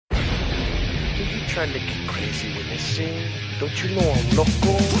trying to get crazy when they sing. Don't you know I'm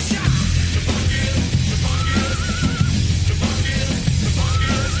loco?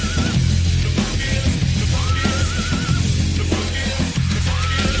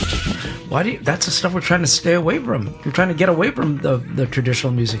 Why do you, that's the stuff we're trying to stay away from. We're trying to get away from the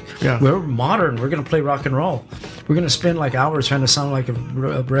traditional music. Yeah. We're modern. We're going to play rock and roll. We're going to spend like hours trying to sound like a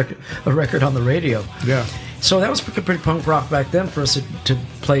record on the radio. Yeah. So that was pretty punk rock back then for us to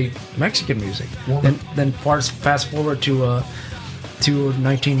play Mexican music. Well, then fast forward to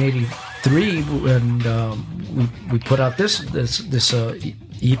 1983 and we put out this EP.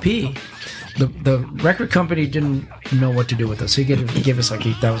 The record company didn't know what to do with us. He gave us like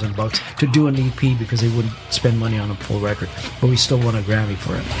 $8,000 to do an EP because they wouldn't spend money on a full record. But we still won a Grammy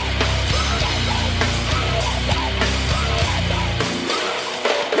for it.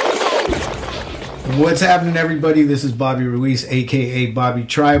 What's happening, everybody? This is Bobby Ruiz, aka Bobby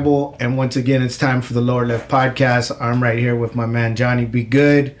Tribal, and once again, it's time for the Lower Left Podcast. I'm right here with my man Johnny Be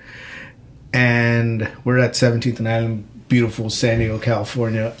Good, and we're at 17th and Island, beautiful San Diego,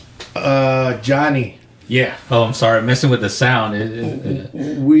 California. Johnny. Yeah. Oh, I'm sorry, messing with the sound. You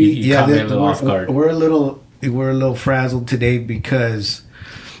caught me a little off guard. We're a little frazzled today because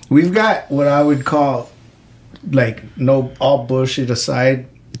we've got what I would call, like, no, all bullshit aside,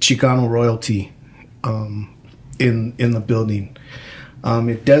 Chicano royalty in the building.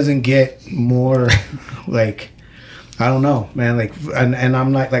 It doesn't get more like, I don't know, man, like, and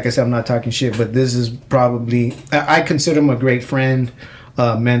I'm not, like I said, I'm not talking shit, but this is probably, I consider him a great friend,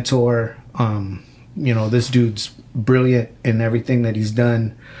 mentor. This dude's brilliant in everything that he's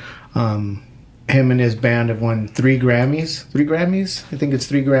done. Him and his band have won 3 Grammys. 3 Grammys? I think it's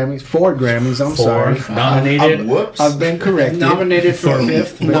 3 Grammys. 4 Grammys. I'm sorry. Nominated. Whoops. I've been corrected. Nominated for a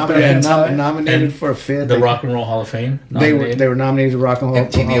 5th. Nominated for a 5th. The Rock and Roll Hall of Fame. They were nominated to Rock and Roll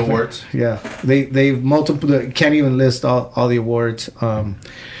MTV Awards. Yeah, they've multiple. Can't even list all the awards.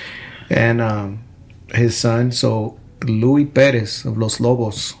 And his son, so Louie Perez of Los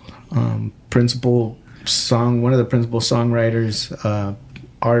Lobos, one of the principal songwriters,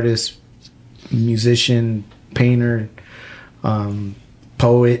 artist, musician, painter,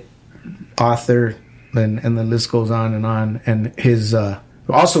 poet, author, and the list goes on. And his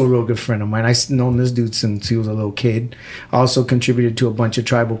also a real good friend of mine. I've known this dude since he was a little kid. Also contributed to a bunch of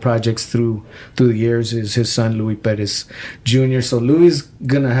tribal projects through the years. Is his son Louie Perez Jr. So Louie's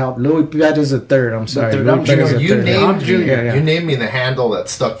gonna help. Louie Perez III. I'm sorry. You named me the handle that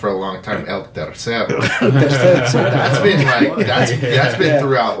stuck for a long time. El Tercero. That's been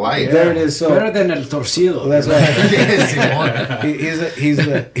throughout life. There it is. So better than El Torcido. That's right. He's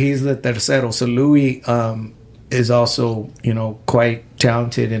the tercero. So Louie is also, quite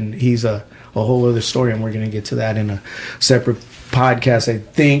talented, and he's a whole other story, and we're going to get to that in a separate podcast, I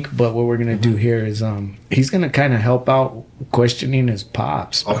think. But what we're going to do here is he's going to kind of help out questioning his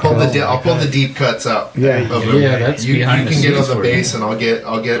pops. I'll pull the deep cuts out. Yeah, that's you behind can the get on scenes the bass, and I'll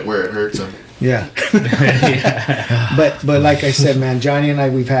get where it hurts him. Yeah. But like I said, man, Johnny and I,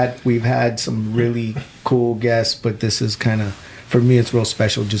 we've had some really cool guests, but this is kind of, for me, it's real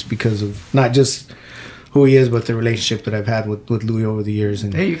special just because of not just who he is, but the relationship that I've had with Louie over the years.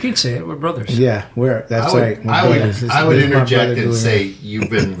 And hey, you can say it. We're brothers. Yeah, that's right. I would interject and say you've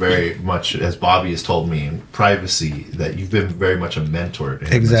been very much, as Bobby has told me in privacy, that you've been very much a mentor to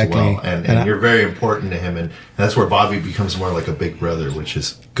him as well, and you're very important to him, and that's where Bobby becomes more like a big brother, which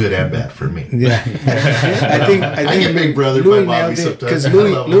is good and bad for me. Yeah, I think get big brother by Bobby sometimes because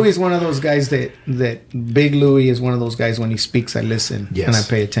Louie is one of those guys that Big Louie is one of those guys. When he speaks, I listen and I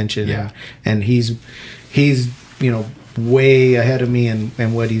pay attention. Yeah. and he's way ahead of me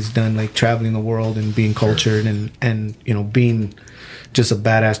and what he's done, like traveling the world and being cultured and being just a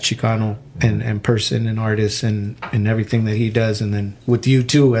badass Chicano and person and artist and everything that he does. And then with you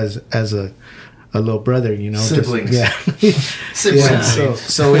too as a little brother, siblings. Siblings. Yeah.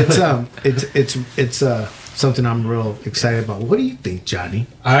 So it's something I'm real excited about. What do you think, Johnny?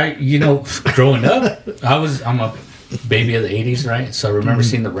 Growing up, I'm a baby of the 80s, right? So I remember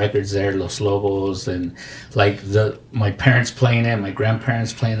seeing the records there, Los Lobos, and like my parents playing it, my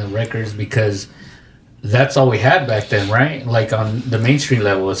grandparents playing the records, because that's all we had back then, right? Like on the mainstream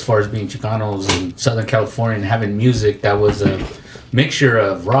level, as far as being Chicanos in Southern California and having music that was a mixture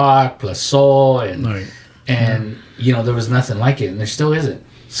of rock plus soul and there was nothing like it, and there still isn't.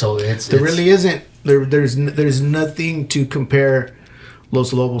 So there really isn't. There's nothing to compare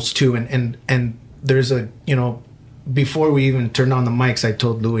Los Lobos to, and there's a before we even turned on the mics, I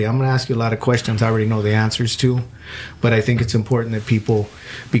told Louie, I'm going to ask you a lot of questions I already know the answers to, but I think it's important that people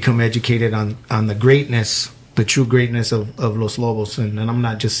become educated on the greatness, the true greatness of Los Lobos. And I'm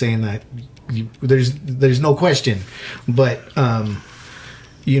not just saying that there's no question. But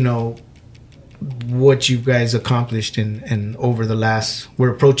what you guys accomplished in over the last,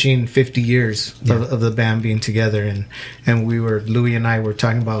 we're approaching 50 years of the band being together, and Louie and I were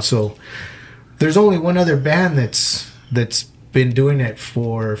talking about, so there's only one other band that's been doing it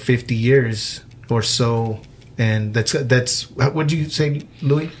for 50 years or so, and that's what did you say,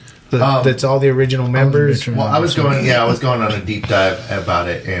 Louie? That's all the original members. Well, I was going on a deep dive about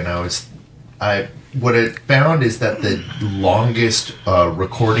it, and what it found is that the longest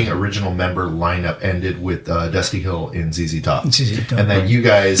recording original member lineup ended with Dusty Hill in ZZ Top. And then you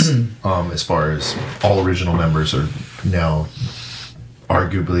guys, as far as all original members, are now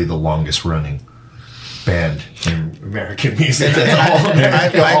arguably the longest running band in American music.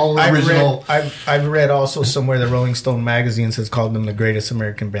 That's all original. I've read also somewhere that Rolling Stone magazine has called them the greatest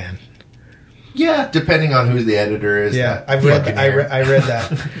American band. Yeah, depending on who the editor is. Yeah, I read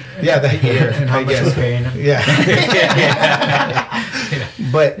that. Yeah, that year. And how much we're paying them. Yeah.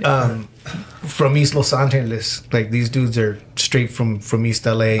 But from East Los Angeles, like these dudes are straight from East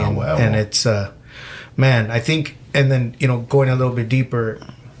LA, and it's man, I think, and then going a little bit deeper,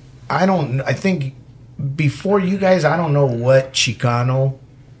 I think before you guys, I don't know what Chicano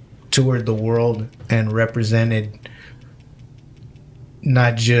toured the world and represented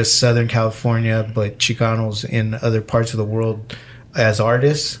not just Southern California, but Chicanos in other parts of the world as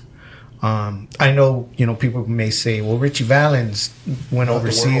artists. I know, people may say, well, Richie Valens went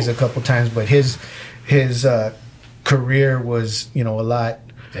overseas a couple times, but his career was, a lot.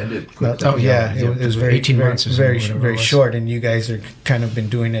 Ended quickly. It was very 18 months, very short, and you guys are kind of been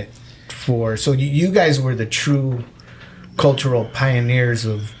doing it so you guys were the true cultural pioneers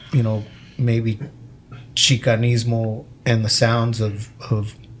of, maybe Chicanismo and the sounds of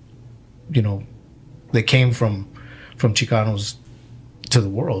that came from Chicanos to the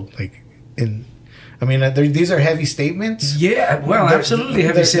world. These are heavy statements. Yeah, well, absolutely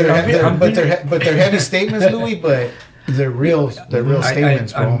heavy statements. But they're heavy statements, Louie. But they're real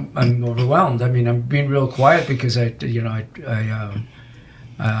statements, bro. I'm overwhelmed. I'm being real quiet because I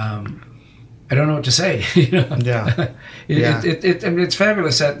don't know what to say. Yeah. It's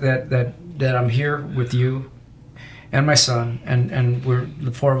fabulous that I'm here with you and my son, and we're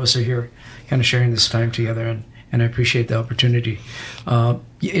the four of us are here, kind of sharing this time together, and I appreciate the opportunity.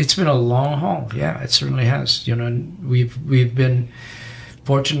 It's been a long haul, yeah, it certainly has. And we've been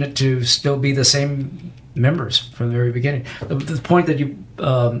fortunate to still be the same members from the very beginning. The point that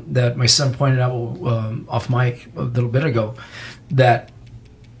that my son pointed out off mic a little bit ago, that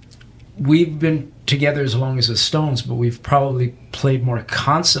we've been together as long as the Stones, but we've probably played more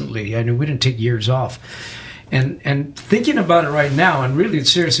constantly. I mean, we didn't take years off. And thinking about it right now, and really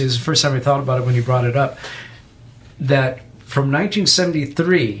seriously, this is the first time I thought about it when you brought it up, that from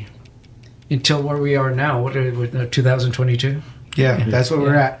 1973 until where we are now, what are we, 2022? Yeah, that's where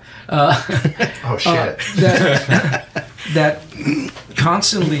we're at. Oh, shit. That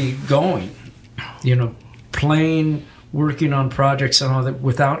constantly going, playing, working on projects and all that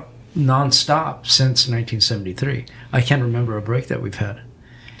without nonstop since 1973. I can't remember a break that we've had.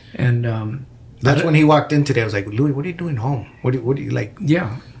 And that's when he walked in today. I was like, Louie, what are you doing home? What do you like?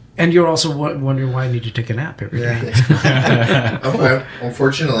 Yeah. And you're also wondering why I need to take a nap every day.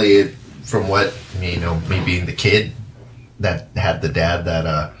 Unfortunately, from what, me being the kid that had the dad that,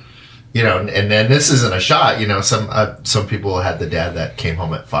 and then this isn't a shot, some people had the dad that came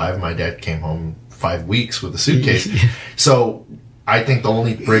home at 5. My dad came home 5 weeks with a suitcase. So I think the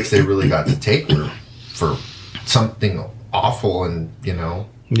only breaks they really got to take were for something awful and,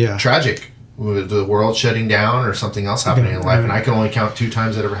 tragic. With the world shutting down or something else happening in life. And I can only count 2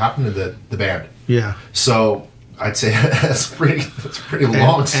 times that ever happened to the band. Yeah. So I'd say that's a pretty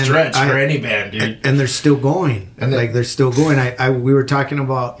long stretch for any band, dude. And they're still going. And they're still going. We were talking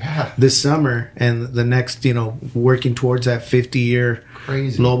about this summer and the next, working towards that 50-year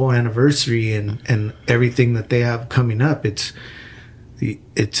Lobo anniversary and everything that they have coming up. It's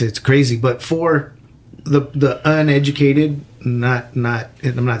crazy. But for the uneducated, not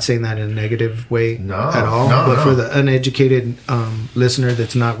I'm not saying that in a negative way at all, but for the uneducated listener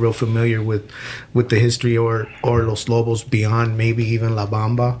that's not real familiar with the history or Los Lobos beyond maybe even La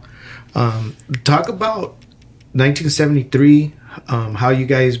Bamba, talk about 1973, how you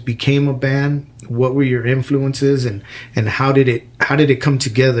guys became a band, what were your influences, and how did it come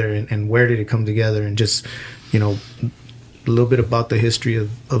together, and where did it come together, and just a little bit about the history of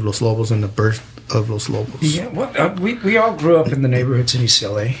Los Lobos and the birth of Los Lobos. Yeah, well, we all grew up in the neighborhoods in East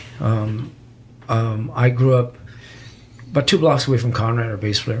LA. I grew up about 2 blocks away from Conrad, our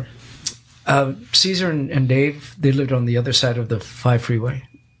bass player. Caesar and Dave, they lived on the other side of the 5 freeway.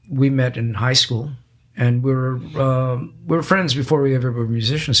 we met in high school, and we were friends before we ever were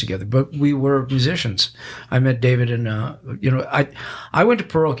musicians together. But we were musicians. I met David, and I went to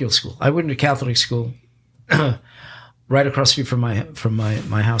parochial school. I went to Catholic school, right across the street from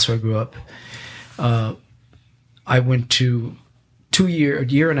my house where I grew up. I went to a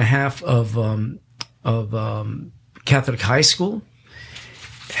year and a half of Catholic high school.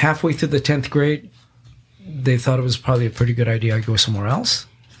 Halfway through the 10th grade, they thought it was probably a pretty good idea I go somewhere else.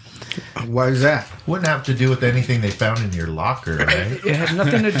 Why is that? Wouldn't have to do with anything they found in your locker, right? It had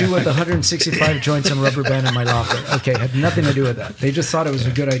nothing to do with the 165 joints and rubber band in my locker. Okay, it had nothing to do with that. They just thought it was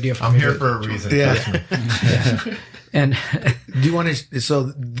a good idea for me. I'm here for a reason. Yeah. Yeah. And do you want to?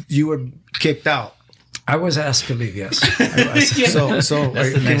 So you were kicked out. I was asked to leave. Yes.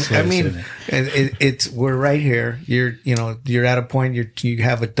 We're right here. You're at a point. You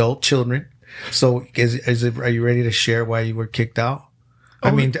have adult children. So are you ready to share why you were kicked out? I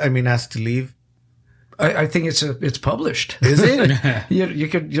mean, asked to leave. I think it's published. Is it? you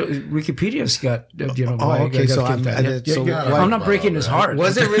could. Wikipedia's got. Okay. I'm not breaking his heart.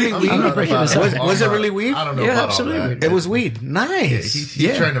 Was it really weed? I'm not breaking his heart. Was it really weed? I don't know. Yeah, about absolutely. all that. It was weed. Nice.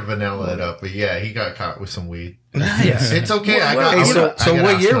 He's trying to vanilla it up, but yeah, he got caught with some weed. Yes. It's okay.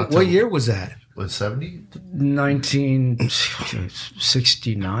 What year was that? Was 70?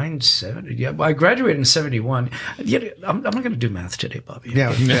 1969, 70. Yeah, I graduated in 71. Yeah, I'm not going to do math today, Bobby.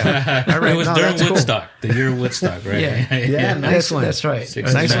 Yeah. All right. It was during Woodstock, the year of Woodstock, right? Yeah, nice one. That's right.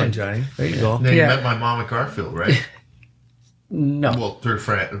 Nice one, Johnny. There you go. Then you met my mom at Garfield, right? No. Well, through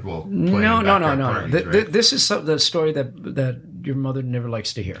friend. Well, no. parties, right? This is the story that your mother never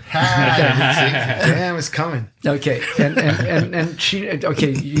likes to hear. Damn, it's coming. Okay, and she.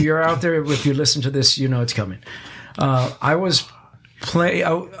 Okay, you're out there. If you listen to this, you know it's coming. I was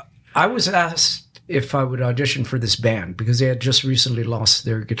asked if I would audition for this band because they had just recently lost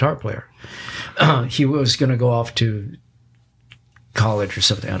their guitar player. He was going to go off to college or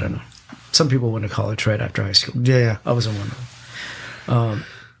something. I don't know. Some people went to college right after high school. Yeah. I wasn't one of them.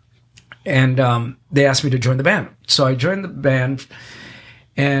 And they asked me to join the band. So I joined the band,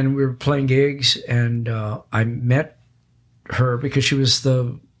 and we were playing gigs, and I met her because she was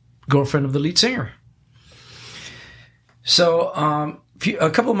the girlfriend of the lead singer. So a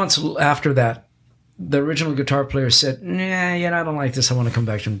couple of months after that, the original guitar player said, "Nah, I don't like this. I want to come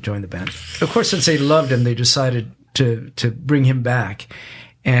back and join the band." Of course, since they loved him, they decided to bring him back,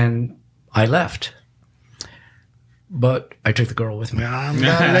 and I left. But I took the girl with me. There you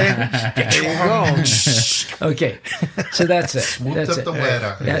go. Okay, so that's it. Swooped up the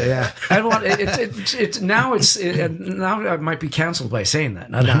weather. Yeah. I don't want now I might be canceled by saying that.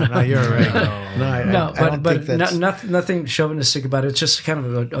 No, you're right. Nothing chauvinistic about it. It's just kind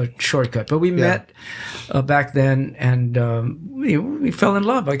of a shortcut. But we met back then, and we fell in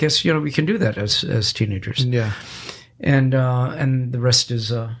love. I guess we can do that as teenagers. Yeah. And the rest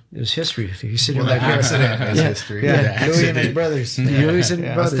is history. He's sitting that accident is history. Yeah. Louie and his brothers. Louie and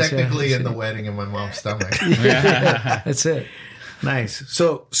I was technically in the wedding in my mom's stomach. That's it. Nice.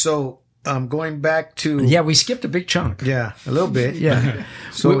 So going back to we skipped a big chunk. Yeah, a little bit. Yeah.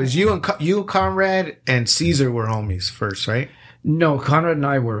 So it was you, Conrad, and Caesar were homies first, right? No, Conrad and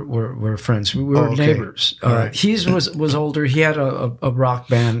I were friends. We were neighbors. Right. He was older. He had a rock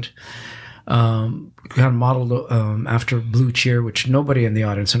band. Kind of modeled after Blue Cheer, which nobody in the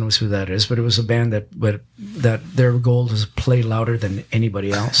audience knows who that is, but it was a band that their goal was to play louder than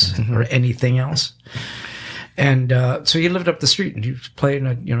anybody else or anything else. And so he lived up the street, and he was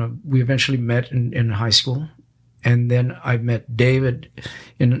playing. We eventually met in high school, and then I met David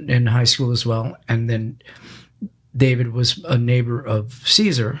in high school as well. And then David was a neighbor of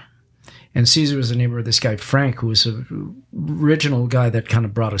Caesar. And Caesar was a neighbor of this guy, Frank, who was the original guy that kind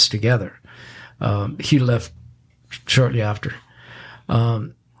of brought us together. He left shortly after.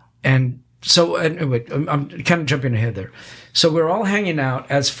 And so, anyway, I'm kind of jumping ahead there. So we're all hanging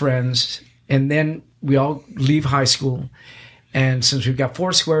out as friends, and then we all leave high school. And since we've got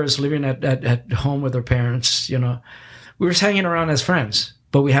four squares living at home with our parents, we were just hanging around as friends,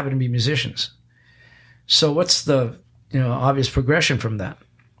 but we happen to be musicians. So what's the obvious progression from that?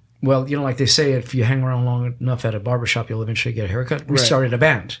 Well, like they say, if you hang around long enough at a barbershop, you'll eventually get a haircut. We started a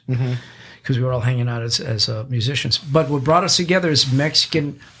band because we were all hanging out as musicians. But what brought us together is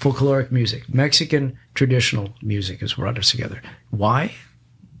Mexican folkloric music. Mexican traditional music has brought us together. Why?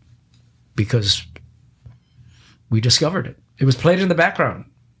 Because we discovered it. It was played in the background.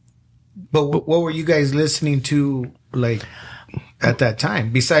 But what were you guys listening to, at that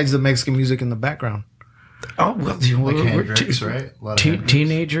time, besides the Mexican music in the background? Oh, well, Hendrix, right? A lot of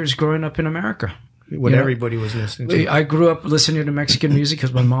teenagers growing up in America. what everybody was listening to. I grew up listening to Mexican music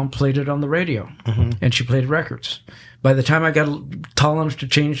because my mom played it on the radio, and she played records. By the time I got tall enough to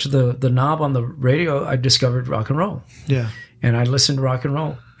change the knob on the radio, I discovered rock and roll. Yeah. And I listened to rock and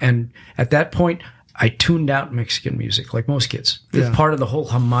roll. And at that point, I tuned out Mexican music, like most kids. It's part of the whole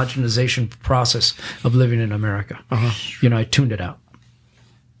homogenization process of living in America. I tuned it out.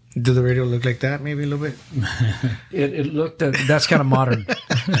 Did the radio look like that, maybe a little bit? It looked, that's kind of modern.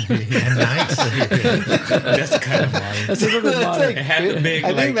 Nice. That's kind of modern. That's a little bit modern. It had the big,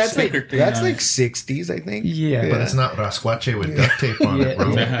 I think that's sticker thing that's on like it. 60s, I think. Yeah. But it's not Rasquache with duct tape on it,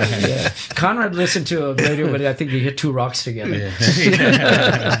 bro. Yeah. Conrad listened to a radio, but I think he hit two rocks together.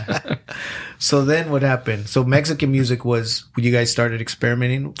 So then what happened? So Mexican music was, when you guys started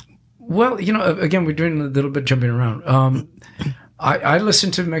experimenting? Well, again, we're doing a little bit jumping around. I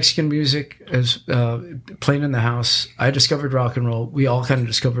listened to Mexican music as playing in the house. I discovered rock and roll. We all kind of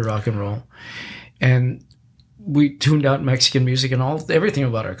discovered rock and roll. And we tuned out Mexican music and everything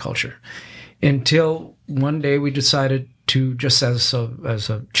about our culture. Until one day we decided to, just as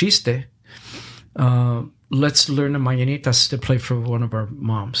a chiste, let's learn the mañanitas to play for one of our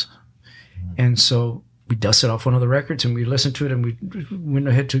moms. And so we dusted off one of the records and we listened to it and we went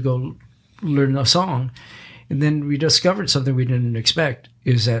ahead to go learn a song. And then we discovered something we didn't expect,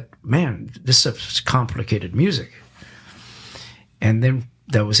 is that, man, this is complicated music. And then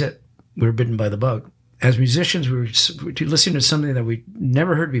that was it. We were bitten by the bug. As musicians, we were listening to something that we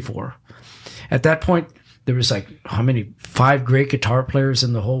never heard before. At that point, there was 5 great guitar players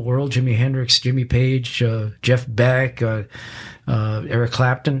in the whole world: Jimi Hendrix, Jimmy Page, Jeff Beck, Eric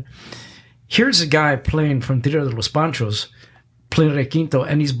Clapton. Here's a guy playing from Tierra de los Panchos, playing requinto,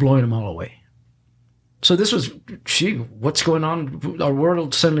 and he's blowing them all away. So this was, what's going on? Our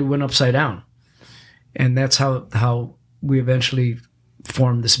world suddenly went upside down. And that's how we eventually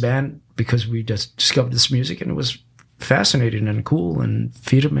formed this band, because we just discovered this music and it was fascinating and cool and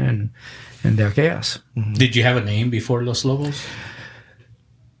firme and de aquellas. Did you have a name before Los Lobos?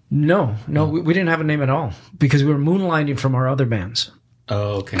 No, we didn't have a name at all, because we were moonlighting from our other bands.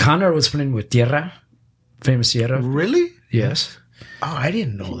 Oh, okay. Conrad was playing with Tierra, famous Tierra. Really? Yes. Oh, I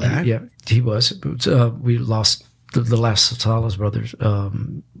didn't know that. Yeah, he was. We lost the last Salas brothers,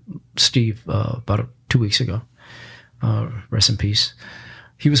 Steve, about 2 weeks ago. Rest in peace.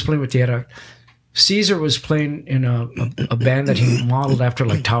 He was playing with Tierra. Caesar was playing in a band that he modeled after,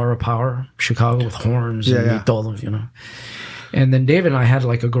 like Tower of Power, Chicago, with horns and todo, And then Dave and I had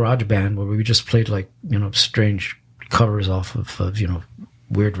like a garage band where we just played strange covers off of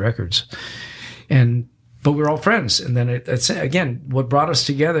weird records. But we were all friends. And then it's again, what brought us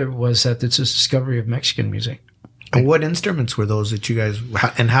together was that it's this discovery of Mexican music. And what instruments were those that you guys,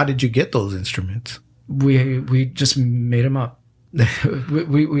 and how did you get those instruments? We just made them up. Was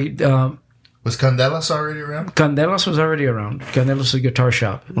Candelas already around? Candelas was already around. Candelas was a guitar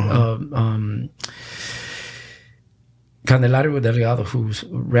shop. Candelario Delgado, who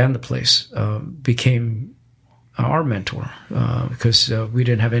ran the place, became our mentor, because we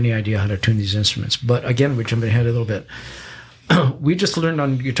didn't have any idea how to tune these instruments. But again, we're jumping ahead a little bit. We just learned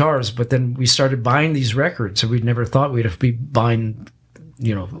on guitars, but then we started buying these records, so we'd never thought we'd be buying,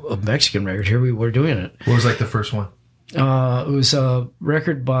 a Mexican record. Here we were doing it. What was the first one? It was a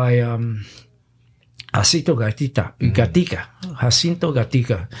record by Jacinto Gatica. Jacinto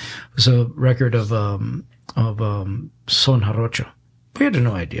Gatica. It was a record of Son Jarocho. We had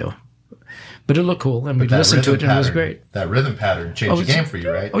no idea. But it looked cool, and we listened to it, and it was great. That rhythm pattern changed the game for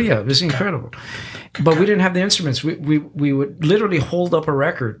you, right? Oh, yeah, it was incredible. But we didn't have the instruments. We would literally hold up a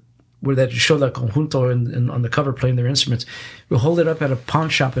record where that showed that conjunto on the cover playing their instruments. We hold it up at a pawn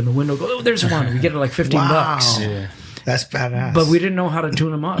shop in the window, go, oh, there's one. We get it like $15. Yeah. That's badass. But we didn't know how to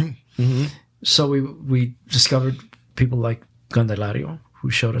tune them up. So we discovered people like Candelario, who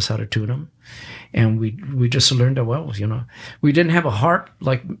showed us how to tune them. And we just learned that well, We didn't have a harp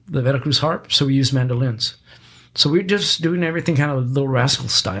like the Veracruz harp, so we used mandolins. So we're just doing everything kind of Little Rascal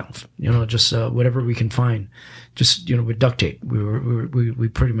style, just whatever we can find. Just, with duct tape. We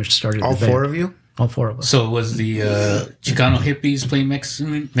pretty much started all the band. 4 of you? All 4 of us. So was the Chicano hippies playing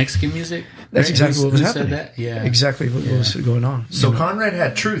Mexican music? That's exactly what was who happening. Said that? Yeah. Exactly what was going on. So Conrad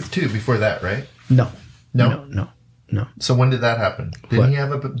had Truth too before that, right? No. No. So when did that happen? Didn't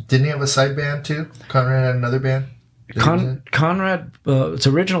he have a side band too? Conrad had another band? Conrad, its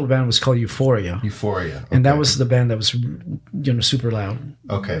original band was called Euphoria. Okay. And that was the band that was, super loud.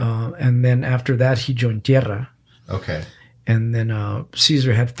 Okay. And then after that, he joined Tierra. Okay. And then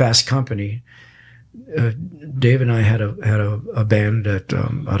Caesar had Fast Company. Dave and I had a band that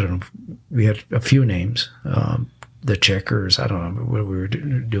I don't know. We had a few names. the Checkers. I don't know what we were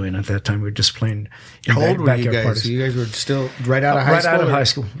doing at that time. We were just playing. How old were you guys? So you guys were still right out of high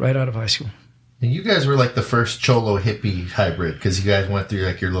school? Right out of high school. And you guys were like the first cholo hippie hybrid because you guys went through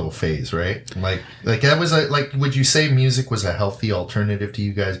like your little phase, right? Like that was like, would you say music was a healthy alternative to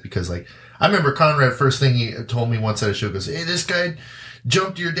you guys? Because like, I remember Conrad, first thing he told me once at a show goes, "Hey, this guy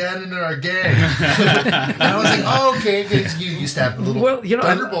jumped your dad into our gang." And I was like, "Oh, okay." Because you stabbed a little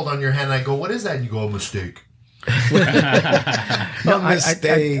thunderbolt on your hand. And I go, "What is that?" And you go, "A mistake." No,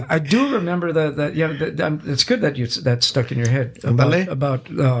 I do remember that. Yeah, it's good that that stuck in your head about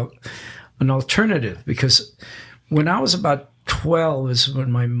an alternative, because when I was about 12 is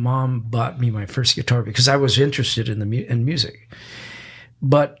when my mom bought me my first guitar because I was interested in music.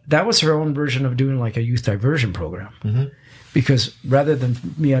 But that was her own version of doing like a youth diversion program. Mm-hmm. Because rather than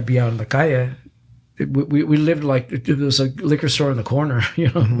me, I'd be out in the calle. We lived like there was a liquor store in the corner,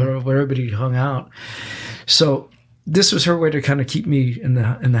 mm-hmm. where everybody hung out. So this was her way to kind of keep me in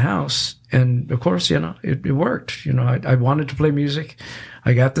the house. And of course, it worked. I wanted to play music.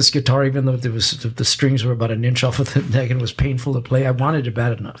 I got this guitar, even though the strings were about an inch off of the neck and it was painful to play. I wanted it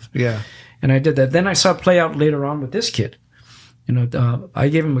bad enough. Yeah. And I did that. Then I saw it play out later on with this kid. I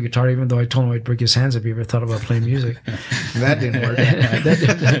gave him a guitar, even though I told him I'd break his hands if he ever thought about playing music. That didn't work.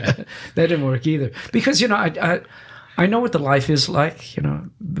 that didn't work either. Because, I know what the life is like,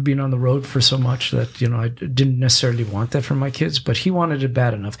 being on the road for so much that, I didn't necessarily want that for my kids, but he wanted it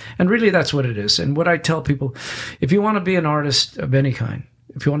bad enough. And really, that's what it is. And what I tell people, if you want to be an artist of any kind,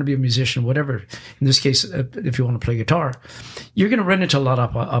 if you want to be a musician, whatever, in this case, if you want to play guitar, you're going to run into a lot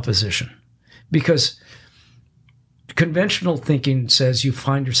of opposition. Because conventional thinking says you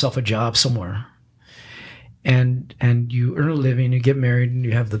find yourself a job somewhere and you earn a living, you get married, and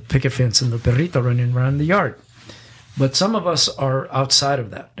you have the picket fence and the perrito running around the yard. But some of us are outside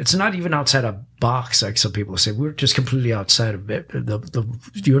of that. It's not even outside a box, like some people say. We're just completely outside of the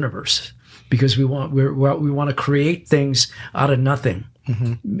universe, because we want to create things out of nothing,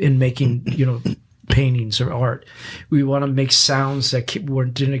 mm-hmm. in making paintings or art. We want to make sounds that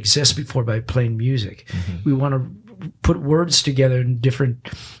didn't exist before by playing music. Mm-hmm. We want to put words together in different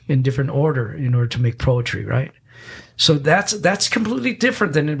order in order to make poetry, right? So that's completely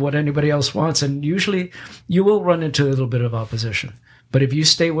different than what anybody else wants, and usually you will run into a little bit of opposition. But if you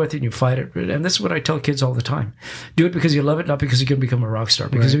stay with it and you fight it, and this is what I tell kids all the time: do it because you love it, not because you can become a rock star.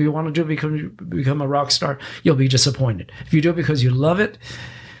 Because if you want to become a rock star, you'll be disappointed. If you do it because you love it,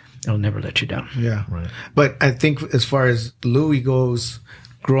 it'll never let you down. Yeah, right. But I think as far as Louie goes,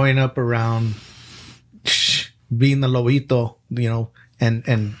 growing up around being the Lobito,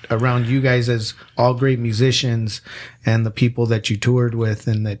 and around you guys as all great musicians and the people that you toured with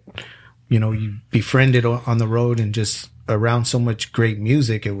and that, you befriended on the road and just around so much great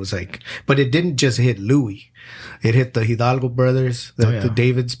music, it was like, but it didn't just hit Louie. It hit the Hidalgo brothers, the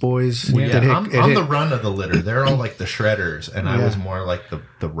David's boys. Yeah, I'm the run of the litter. They're all like the shredders, and I was more like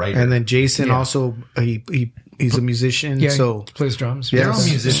the writer. And then Jason also, he's a musician, so he plays drums. They're all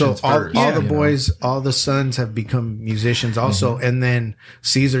musicians. So all the boys, all the sons have become musicians also. Mm-hmm. And then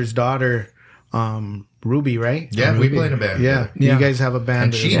Caesar's daughter, Ruby, right? Yeah, we play in a band. Yeah, you guys have a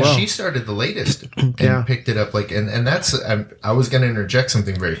band. And she started the latest and picked it up. And that's, I was going to interject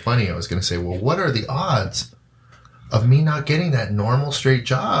something very funny. I was going to say, well, what are the odds of me not getting that normal straight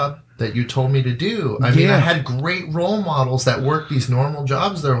job that you told me to do? I mean, I had great role models that worked these normal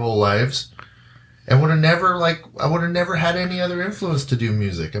jobs their whole lives. And I would have never had any other influence to do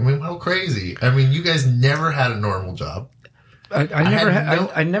music. I mean, how crazy. I mean, you guys never had a normal job.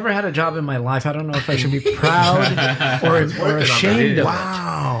 I never had a job in my life. I don't know if I should be proud or ashamed of it.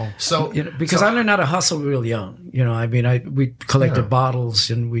 Wow. So because I learned how to hustle real young. We collected bottles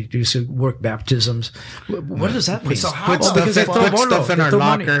and we used to work baptisms. What does that mean? So put stuff in our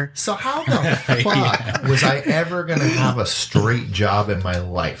locker. Money. So how the fuck was I ever going to have a straight job in my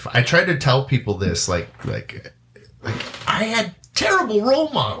life? I tried to tell people this, like I had terrible role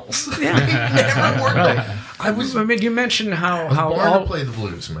models. Yeah. Never worked. You mentioned how born to play the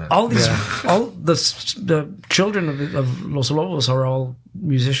blues, man. All these, all the children of Los Lobos are all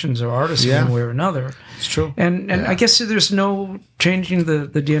musicians or artists in one way or another. It's true. And I guess there's no changing the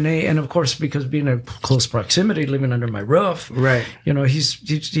DNA. And of course, because being in close proximity, living under my roof, right? He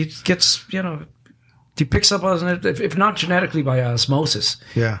gets he picks up on it, if not genetically, by osmosis.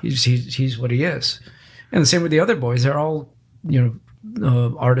 Yeah, he's what he is. And the same with the other boys. They're all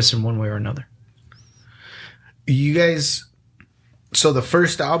artists in one way or another. You guys, so the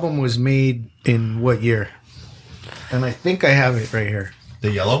first album was made in what year? And I think I have it right here.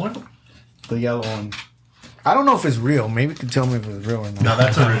 The yellow one? The yellow one. I don't know if it's real. Maybe you can tell me if it's real or not. No,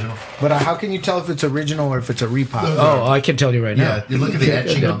 that's original. But how can you tell if it's original or if it's a repop? Oh, I can tell you right now. Yeah, you look at the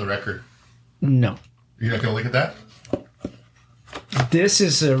etching on the record. No. You're not going to look at that? This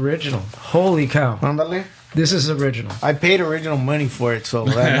is original. Holy cow. Ándale. This is original. I paid original money for it, so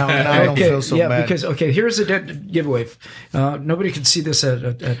now I don't feel so bad. Because here's a giveaway. Nobody can see this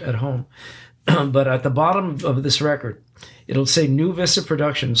at home, but at the bottom of this record, it'll say New Vista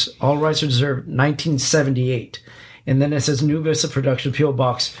Productions, all rights reserved, 1978, and then it says New Vista Productions, PO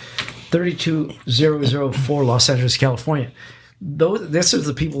Box 32004, Los Angeles, California. This is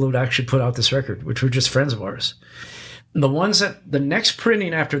the people who would actually put out this record, which were just friends of ours. The ones that the next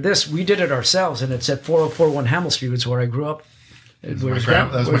printing after this, we did it ourselves, and it's at 4041 Hamel Street, which is where I grew up. That was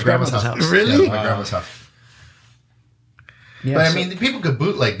my grandma's house. Really? Yeah, my grandma's house. Yeah, but I mean, people could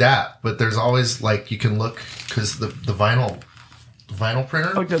boot like that, but there's always like you can look because the vinyl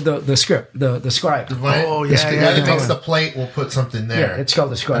printer. Oh, the script, the scribe. The guy that makes the plate will put something there. Yeah, it's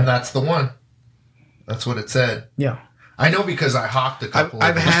called the scribe, and that's the one. That's what it said. Yeah. I know because I hawked a couple.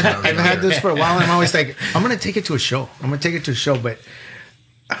 I've had this for a while, and I'm always like, I'm gonna take it to a show. But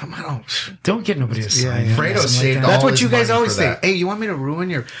I don't get nobody to sign. Yeah. Fredo saved That's all what his you guys money always for say. that. Hey, you want me to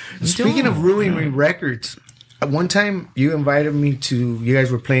ruin your? Speaking of ruining records, one time you invited me to. You guys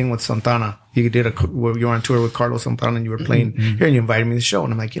were playing with Santana. You did you were on tour with Carlos Santana, and you were playing here, and you invited me to the show.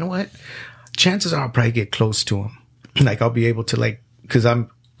 And I'm like, you know what? Chances are I'll probably get close to him. Like I'll be able to because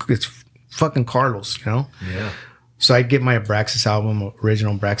it's fucking Carlos, you know. Yeah. So I get my Abraxas album,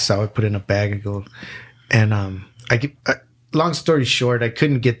 original Abraxas album, I put it in a bag and go, and long story short, I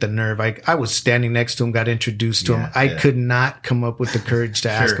couldn't get the nerve. I was standing next to him, got introduced to him. I could not come up with the courage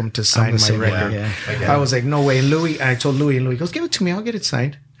to ask him to sign my record. I was like, no way. And I told Louie, and Louie goes, give it to me. I'll get it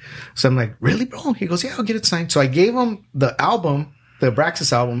signed. So I'm like, really, bro? He goes, yeah, I'll get it signed. So I gave him the album, the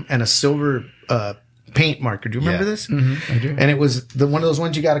Abraxas album, and a silver paint marker. Do you remember this? Mm-hmm, I do. And it was one of those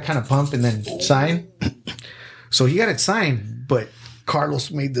ones you got to kind of pump and then sign. So he got it signed, but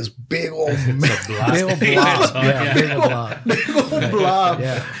Carlos made this big old blob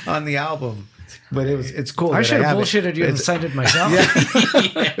on the album. But it's cool. I should have bullshitted you and signed it myself.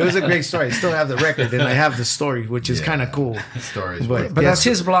 It was a great story. I still have the record, and I have the story, which is kind of cool. Stories, but that's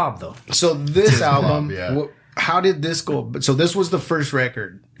his blob, though. So this album, how did this go? So this was the first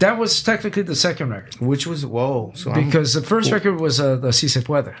record. That was technically the second record. Which was because the first record was the Si Se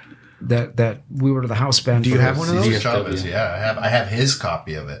Puede. That we were the house band. Do you have one of those? Chavez, yeah, I have his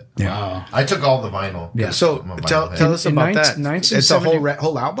copy of it. Yeah. Wow. I took all the vinyl. Yeah. So tell us about that. It's a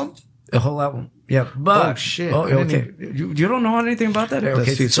whole album? A whole album. Yeah. But oh shit. Oh, okay. You don't know anything about that?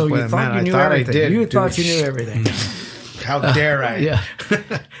 Okay. So you thought you knew everything. You thought you knew everything. How dare I? Yeah.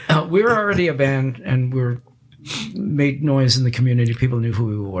 We were already a band, and we made noise in the community. People knew who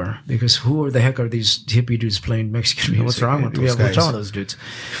we were, because who the heck are these hippie dudes playing Mexican music? What's wrong with those guys? What's wrong with those dudes?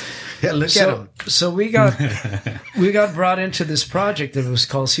 Yeah, look at them. So we got brought into this project that was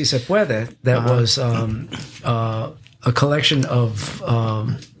called Si Se Puede. That was a collection of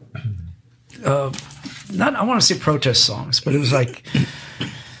not, I want to say protest songs, but it was like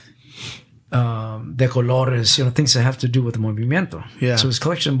de colores, things that have to do with the movimiento. Yeah. So it was a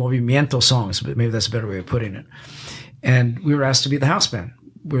collection of movimiento songs, but maybe that's a better way of putting it. And we were asked to be the house band.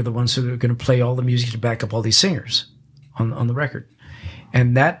 We're the ones who are going to play all the music to back up all these singers on the record.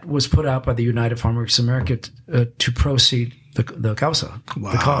 And that was put out by the United Farmers America to proceed the causa,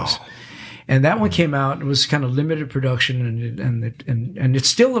 the cause. And that one came out. It was kind of limited production, and it's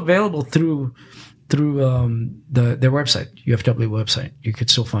still available through their website, UFW website. You could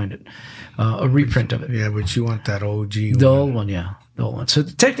still find it, a reprint of it. Yeah, but you want that OG one. The old one, yeah, the old one. So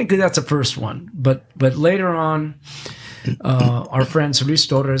technically, that's the first one. But later on, our friends Luis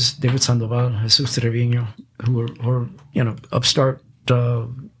Torres, David Sandoval, Jesus Treviño, who were upstart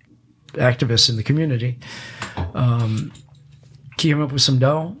activists in the community, came up with some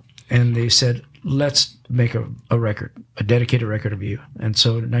dough, and they said, let's make a record, a dedicated record of you. And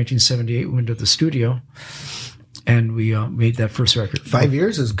so in 1978, we went to the studio, and we made that first record. 5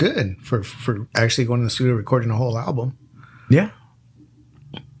 years is good for actually going to the studio, recording a whole album. Yeah.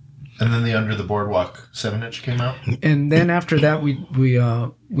 And then the Under the Boardwalk 7-inch came out. And then after that, we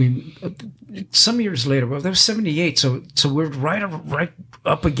some years later, well, that was 78. So we're right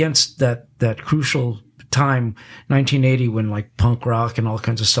up against that crucial time, 1980, when like punk rock and all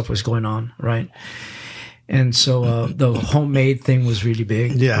kinds of stuff was going on, right? And so the homemade thing was really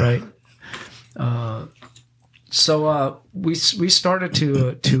big, right? So we started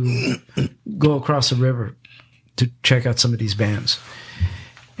to go across the river to check out some of these bands.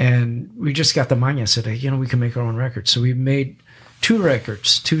 And we just got the maña, said, we can make our own records. So we made 2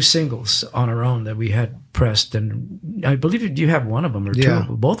 records, 2 singles on our own that we had pressed, and I believe you have one of them or two,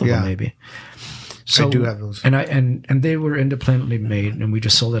 both of them maybe. So I do have those, and they were independently made, and we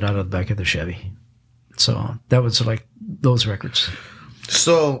just sold it out of the back of the Chevy. So that was like those records.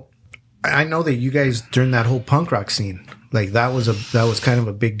 So I know that you guys during that whole punk rock scene, like that was kind of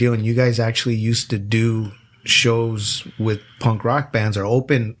a big deal, and you guys actually used to do shows with punk rock bands or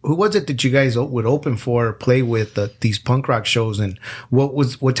open. Who was it that you guys would open for or play with these punk rock shows, and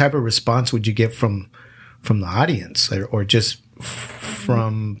what type of response would you get from the audience or just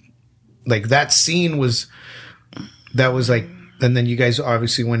from like that scene was like. And then you guys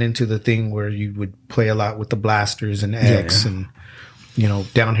obviously went into the thing where you would play a lot with the Blasters and X and, you know,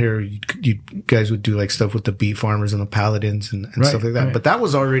 down here, you guys would do like stuff with the Beat Farmers and the Paladins and stuff like that. Right. But that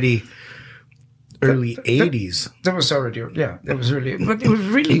was already early 80s. That was already, it was early. But it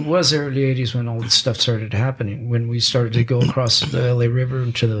really was early 80s when all this stuff started happening, when we started to go across the LA River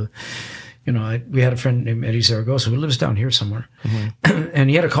into the, you know, we had a friend named Eddie Zaragoza who lives down here somewhere. Mm-hmm. And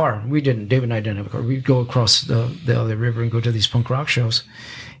he had a car. We didn't. David and I didn't have a car. We'd go across the LA River and go to these punk rock shows.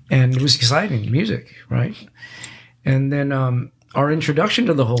 And it was exciting music, right? And then our introduction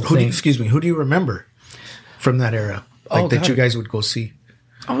to the whole thing. Excuse me. Who do you remember from that era? Like that you guys would go see?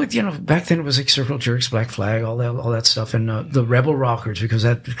 Oh, you know, back then it was like Circle Jerks, Black Flag, all that stuff. And the Rebel Rockers, because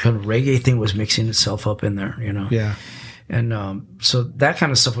that kind of reggae thing was mixing itself up in there, you know? Yeah. And so that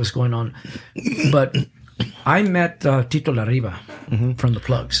kind of stuff was going on. But I met Tito Larriba from the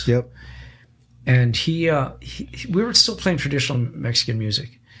Plugs. Yep. And he we were still playing traditional Mexican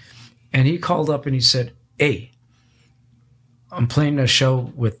music. And he called up and he said, "Hey, I'm playing a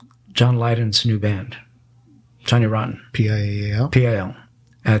show with John Lydon's new band, Johnny Rotten." PIAL? PIL,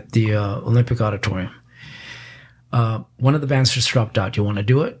 at the Olympic Auditorium. One of the bands just dropped out. You want to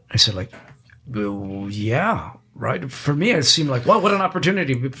do it? I said, like, well, yeah. Right. For me, it seemed like, well, what an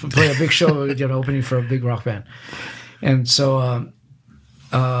opportunity to play a big show, you know, opening for a big rock band. And so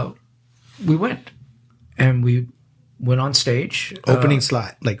we went, and we went on stage. Opening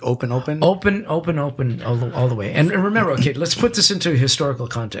slot, like open? Open all the way. And remember, okay, let's put this into historical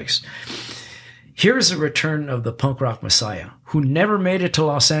context. Here is the return of the punk rock messiah, who never made it to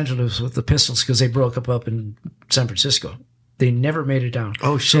Los Angeles with the Pistols because they broke up in San Francisco. They never made it down.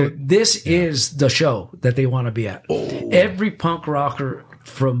 Oh, shit. So this is the show that they want to be at. Oh. Every punk rocker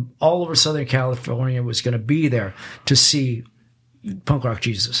from all over Southern California was going to be there to see Punk Rock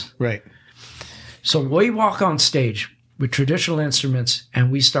Jesus. Right. So we walk on stage with traditional instruments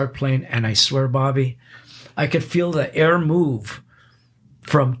and we start playing. And I swear, Bobby, I could feel the air move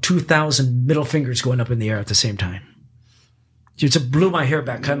from 2,000 middle fingers going up in the air at the same time. It just blew my hair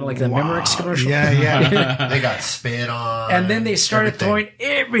back, kind of like the Memorex commercial. Yeah. They got spit on. And then they started throwing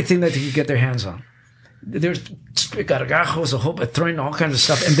everything that they could get their hands on. There's gargajos, a whole, throwing all kinds of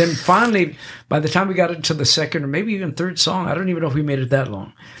stuff. And then finally, by the time we got into the second or maybe even third song, I don't even know if we made it that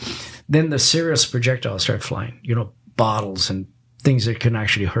long, then the serious projectiles started flying, you know, bottles and things that can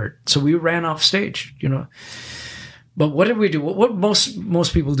actually hurt. So we ran off stage, you know. But what did we do? What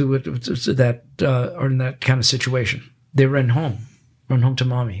most people do with that are in that kind of situation? They run home to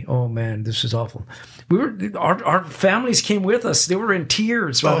mommy. Oh man, this is awful. Our families came with us. They were in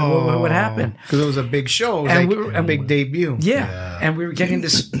tears. What happened? Because it was a big show. It was a big debut. Yeah, and we were getting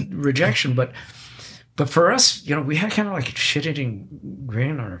this rejection, but for us, you know, we had kind of like a shit-eating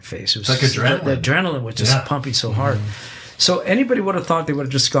grin on our face. It was like adrenaline. The adrenaline was just pumping so hard. So anybody would have thought they would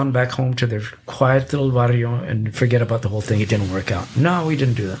have just gone back home to their quiet little barrio and forget about the whole thing. It didn't work out. No, we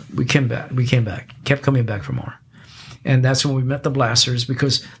didn't do that. We came back. Kept coming back for more. And that's when we met the Blasters,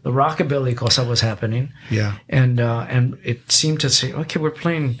 because the rockabilly cosa was happening. Yeah. And it seemed to say, okay, we're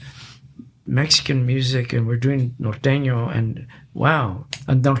playing Mexican music and we're doing norteño, and wow,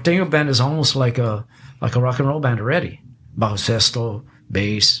 a norteño band is almost like a rock and roll band already. Bajo sexto,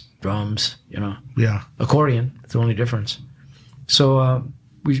 bass, drums, you know. Yeah. Accordion, it's the only difference. So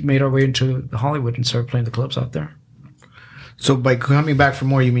we made our way into Hollywood and started playing the clubs out there. So by coming back for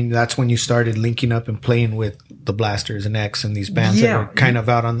more, you mean that's when you started linking up and playing with the Blasters and X and these bands that were kind of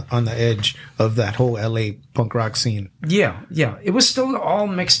out on the edge of that whole LA punk rock scene? Yeah. It was still all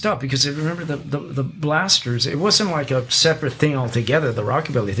mixed up, because I remember the Blasters, it wasn't like a separate thing altogether. The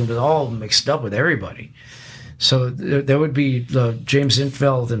rockabilly thing was all mixed up with everybody. So there would be James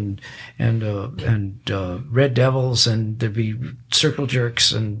Intveld and Red Devils, and there'd be Circle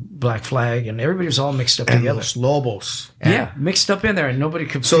Jerks and Black Flag, and everybody was all mixed up together. Los Lobos. Yeah, mixed up in there, and nobody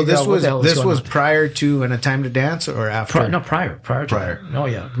could. So figure out what the hell this going was on. prior to And a Time to Dance, or after? Prior to that. Oh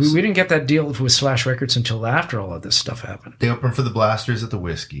yeah, we didn't get that deal with Slash Records until after all of this stuff happened. They opened for the Blasters at the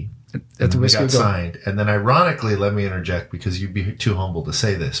Whiskey. At the Whiskey got signed, and then ironically, let me interject because you'd be too humble to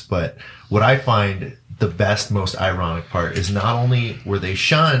say this, but what I find the best, most ironic part is not only were they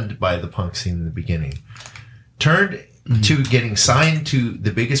shunned by the punk scene in the beginning, turned to getting signed to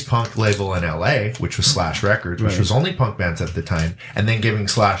the biggest punk label in LA, which was Slash Records, which was only punk bands at the time, and then giving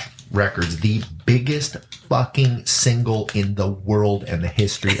Slash Records the biggest fucking single in the world and the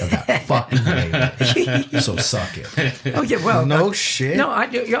history of that fucking label. So suck it. Oh yeah, well, no shit. No,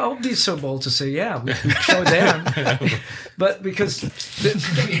 I'll be so bold to say, yeah, we show them, but because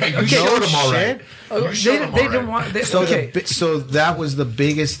You showed them all right. they didn't want. So that was the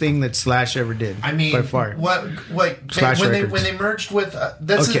biggest thing that Slash ever did. I mean, by far. Slash when Records. they merged with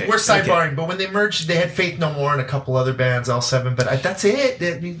we're sidebarring, but when they merged, they had Faith No More and a couple other bands, L7. But that's it.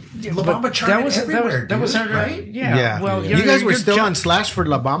 I mean, La Bamba charted everywhere. That was right. Yeah. Well, you guys were still on Slash for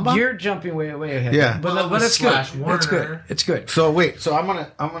La Bamba. You're jumping way ahead. Yeah, but it's good. It's good. It's good. So wait. So I'm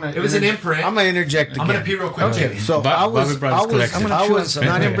gonna. It was an imprint. I'm gonna interject again. I'm gonna pee real quick. Okay. Too. So I was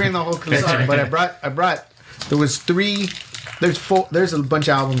not even bring the whole collection, but I brought. There was 3. There's 4. There's a bunch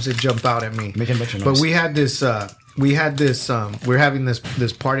of albums that jump out at me. Making a bunch of but noise. we had this. We're having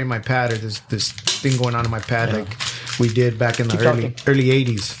this party in my pad, or this thing going on in my pad, like we did back in the early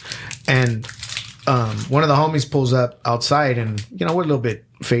 80s, and one of the homies pulls up outside, and we're a little bit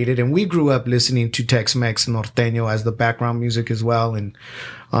faded, and we grew up listening to Tex-Mex Norteño as the background music as well, and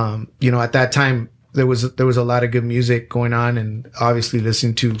at that time there was a lot of good music going on, and obviously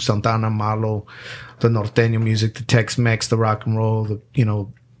listening to Santana, Malo, the Norteño music, the Tex-Mex, the rock and roll,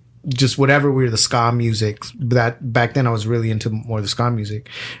 just whatever the ska music. That back then I was really into more of the ska music.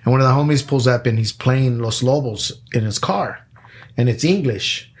 And one of the homies pulls up and he's playing Los Lobos in his car, and it's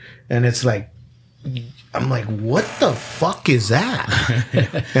English, and it's like, I'm like, what the fuck is that?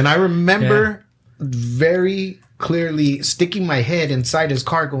 And I remember very clearly sticking my head inside his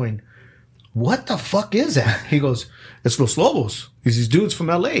car going, what the fuck is that? He goes, it's Los Lobos. These dudes from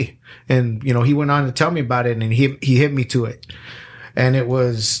LA. And, he went on to tell me about it, and he hit me to it. And it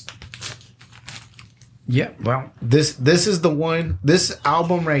was, yeah, well, this is the one, this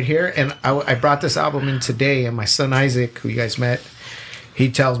album right here. And I brought this album in today, and my son Isaac, who you guys met,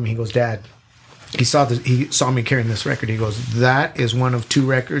 he tells me, he goes, Dad, he saw me carrying this record. He goes, that is one of 2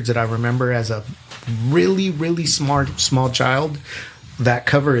 records that I remember as a really, really small child. That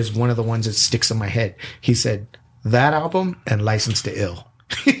cover is one of the ones that sticks in my head. He said, that album and License to Ill.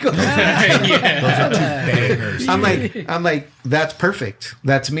 He goes, those are 2 bangers. I'm like, that's perfect.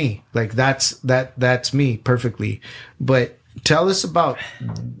 That's me. Like that's me perfectly. But tell us about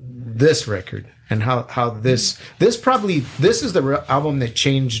this record and how this is the album that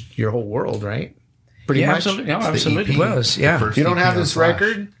changed your whole world, right? Pretty much. Absolutely. No, absolutely was. Yeah. If you don't have this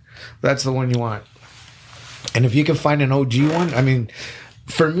record, that's the one you want. And if you can find an OG one, I mean,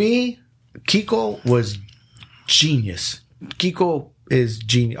 for me, Kiko was genius. Kiko is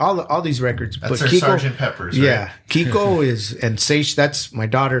genius. All these records, that's but their Kiko, Sgt. Pepper's. Right? Yeah, Kiko is, and Sage. That's my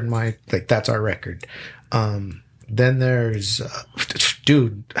daughter and that's our record. Then there's,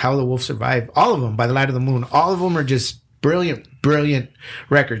 dude, How the Wolf Survived. All of them, By the Light of the Moon. All of them are just brilliant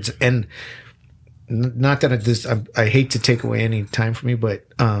records. And not that I hate to take away any time from me, but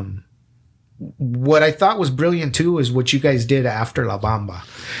what I thought was brilliant too is what you guys did after La Bamba.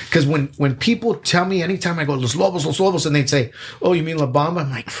 Because when people tell me, anytime I go Los Lobos, and they'd say, "Oh, you mean La Bamba?"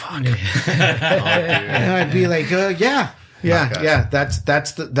 I'm like, "Fuck." And I'd be like, "Yeah."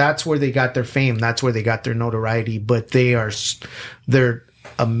 That's where they got their fame. That's where they got their notoriety. But they're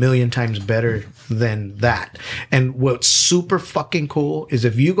a million times better than that. And what's super fucking cool is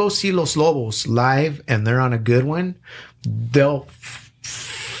if you go see Los Lobos live and they're on a good one, they'll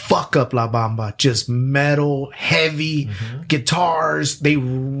fuck up La Bamba. Just metal, heavy guitars. They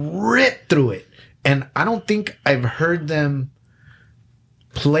rip through it. And I don't think I've heard them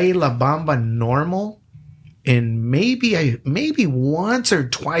play La Bamba normal in maybe once or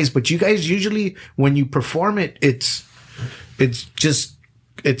twice. But you guys usually, when you perform it, it's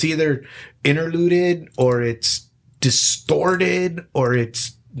either interluded or it's distorted or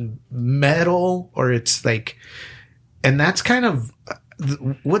it's metal or it's like, and that's kind of,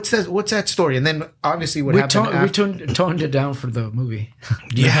 what's that story? And then obviously what happened we toned it down for the movie.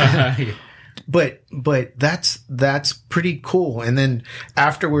 Yeah. but that's pretty cool. And then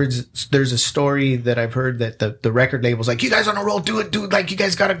afterwards, there's a story that I've heard that the record label's like, you guys on a roll, do it, like you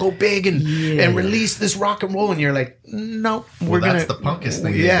guys got to go big and release this rock and roll. And you're like, no, that's the punkest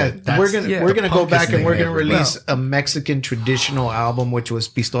thing. Yeah, we're gonna go back and we're gonna release a Mexican traditional album, which was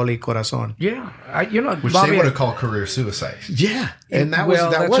Pistola y Corazon. Yeah, which Bobby, they would have called career suicide. Yeah, and that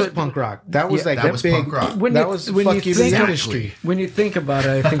was punk rock. That was that was big punk rock. When you think about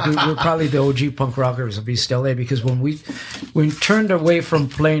it, I think we're probably the OG punk rockers of East LA, because when we turned away from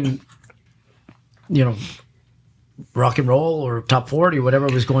playing, rock and roll or top 40 or whatever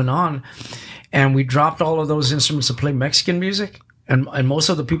was going on, and we dropped all of those instruments to play Mexican music. And most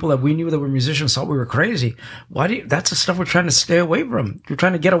of the people that we knew that were musicians thought we were crazy. That's the stuff we're trying to stay away from. We're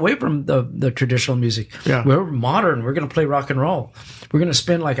trying to get away from the traditional music. Yeah. We're modern. We're going to play rock and roll. We're going to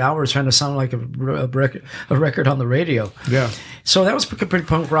spend like hours trying to sound like a record on the radio. Yeah. So that was pretty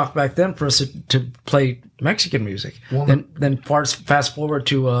punk rock back then for us to play Mexican music. Well, then fast forward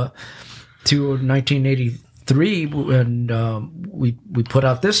to 1983 when we put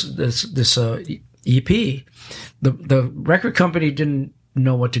out this EP. The record company didn't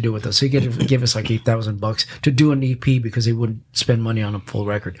know what to do with us. They gave us like $8,000 to do an EP because they wouldn't spend money on a full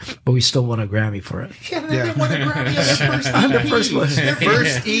record, but we still won a Grammy for it. Yeah, they won a Grammy on their first EP. Their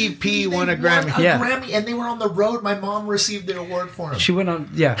first EP won a Grammy. Grammy, and they were on the road. My mom received the award for them. She went on,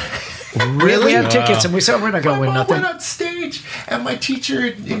 Really? We had tickets, and we said we're not going to win nothing. My mom went on stage, and my teacher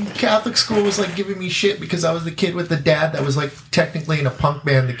in Catholic school was like giving me shit because I was the kid with the dad that was like technically in a punk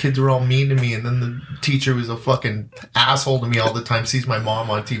band. The kids were all mean to me, and then the teacher was a fucking asshole to me all the time. Sees my mom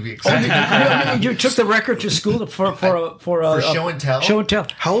on TV. You took the record to school for show and tell. Show and tell.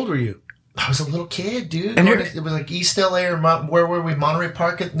 How old were you? I was a little kid, dude. And it was like East LA or where were we? Monterey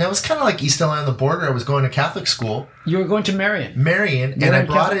Park. And it was kind of like East LA on the border. I was going to Catholic school. You were going to Marion, and I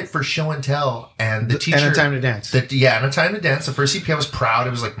brought it for show and tell. And the teacher, and A Time to Dance. And A Time to Dance. The first EP, I was proud.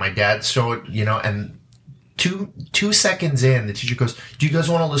 It was like my dad's show, and 2 seconds in, the teacher goes, "Do you guys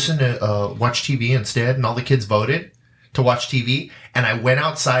want to listen to Watch TV instead?" And all the kids voted to watch TV, and I went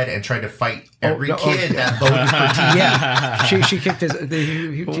outside and tried to fight every kid that voted for TV. Yeah, she kicked his.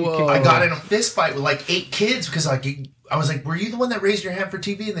 I got in a fist fight with like 8 kids because I was like, "Were you the one that raised your hand for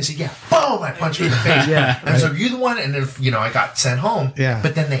TV?" And they said, "Yeah." Boom! I punched her in the face. And so, "Are you the one?" And then I got sent home. Yeah.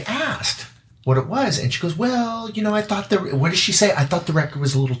 But then they asked what it was, and she goes, "Well, I thought what did she say? I thought the record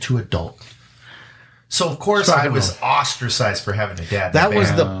was a little too adult." So, of course, I was ostracized for having a dad. That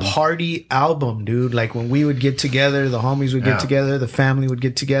was the party album, dude. Like, when we would get together, the homies would get together, the family would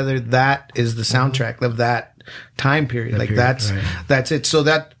get together. That is the soundtrack of that time period. That's it. So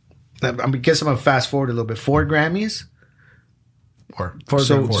I guess I'm going to fast forward a little bit. 4 Grammys?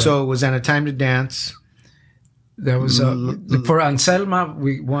 So it was in A Time to Dance. That was for Anselma.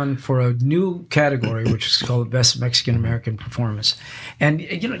 We won for a new category, which is called Best Mexican American Performance. And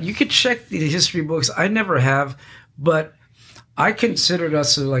you could check the history books. I never have, but I considered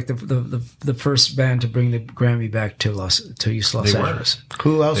us like the first band to bring the Grammy back to East Los Angeles.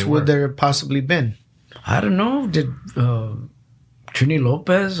 Who else would there possibly been? I don't know. Did Trini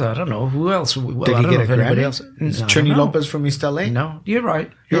Lopez? I don't know. Who else? Did he get a Grammy? Else? Is Trini Lopez from East LA? No, you're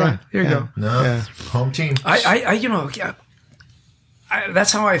right. Here you go. No, home team. That's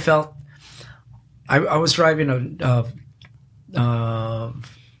how I felt. I was driving a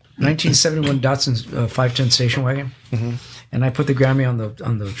 1971 Datsun 510 station wagon, and I put the Grammy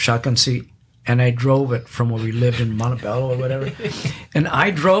on the shotgun seat, and I drove it from where we lived in Montebello or whatever, and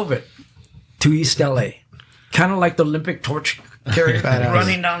I drove it to East LA, kind of like the Olympic torch carrier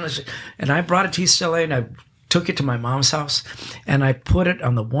running down the. And I brought it to East LA, and I took it to my mom's house, and I put it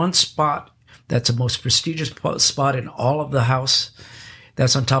on the one spot that's the most prestigious spot in all of the house.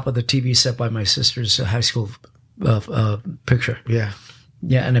 That's on top of the TV set by my sister's high school picture. Yeah.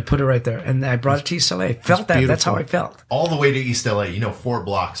 Yeah, and I put it right there. And I brought it to East LA. I felt that. That's how I felt. All the way to East LA, 4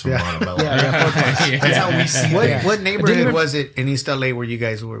 blocks from Montebello. 4 blocks. That's how we see it. What neighborhood was it in East LA where you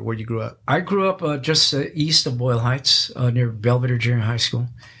guys were, where you grew up? I grew up just east of Boyle Heights, near Belvedere Junior High School.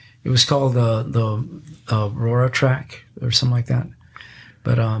 It was called the Aurora Track or something like that.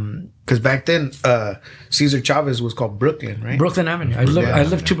 But because back then Cesar Chavez was called Brooklyn, right? Brooklyn Avenue. I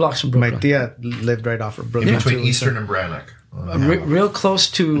lived 2 blocks from Brooklyn. My tia lived right off of Brooklyn. In between Eastern and Brannock. Real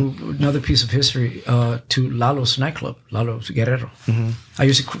close to another piece of history, to Lalo's nightclub, Lalo's Guerrero. Mm-hmm. I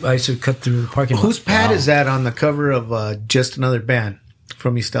used to cut through the parking lot. Whose pad is that on the cover of Just Another Band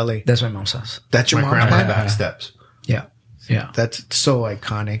from East LA? That's my mom's house. That's your mom's grandma's pad? back steps. Yeah. That's so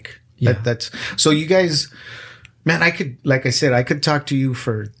iconic. Yeah. That's so you guys. Man, I could talk to you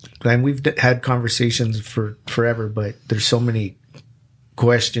and we've had conversations for forever, but there's so many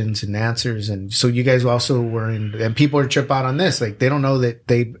questions and answers. And so you guys also were in, and people are trip out on this. Like, they don't know that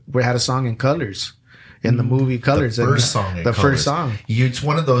they had a song in Colors. In the movie Colors. The first song. First song. It's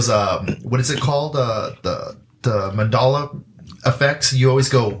one of those, what is it called? The mandala effects. You always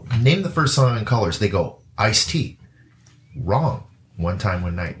go, name the first song in Colors. They go, Ice-T. Wrong. One Time,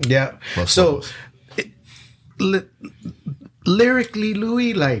 One Night. Yeah. So, lyrically,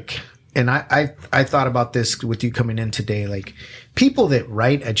 Louie, like, and I thought about this with you coming in today, like, people that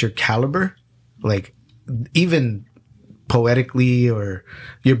write at your caliber, like, even poetically or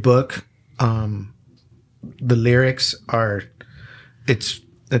your book, the lyrics are, it's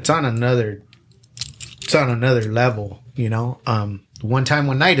on another level, you know. One Time,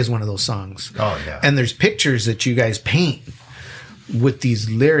 One Night is one of those songs. Oh yeah. And there's pictures that you guys paint with these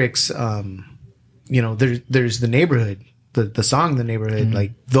lyrics. You know, there's The Neighborhood, the song The Neighborhood. Mm-hmm.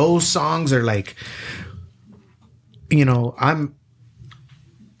 Like, those songs are like, you know, I'm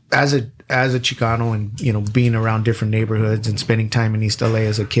as a Chicano, and, you know, being around different neighborhoods and spending time in East LA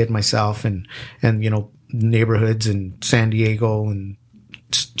as a kid myself, and you know, neighborhoods in San Diego and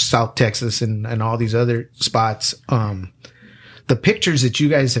South Texas and all these other spots. The pictures that you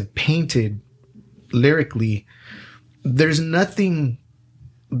guys have painted lyrically, there's nothing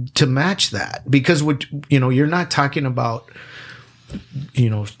to match that, because you know, you're not talking about, you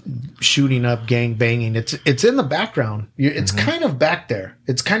know, shooting up, gang banging. It's in the background. It's kind of back there.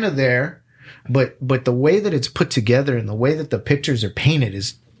 It's kind of there, but the way that it's put together and the way that the pictures are painted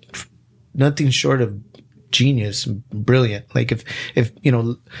is nothing short of genius, brilliant. Like, if you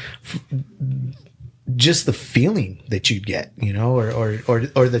know, just the feeling that you'd get, you know,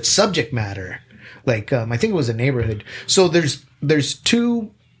 or the subject matter. Like, I think it was A Neighborhood. So there's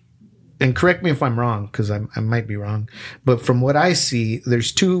two, and correct me if I'm wrong, because I might be wrong, but from what I see,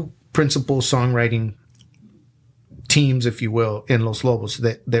 there's two principal songwriting teams, if you will, in Los Lobos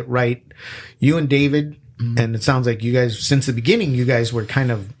that write. You and David, and it sounds like you guys, since the beginning, you guys were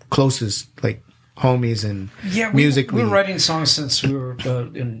kind of closest, like, homies, and musically. We were writing songs since we were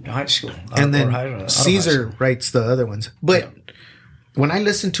in high school. And then Caesar writes the other ones. But when I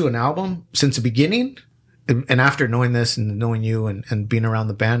listen to an album since the beginning, and after knowing this and knowing you and being around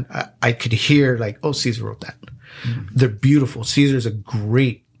the band, I could hear, like, oh, Caesar wrote that. They're beautiful. Caesar's a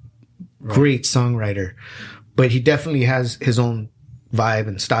great songwriter, but he definitely has his own vibe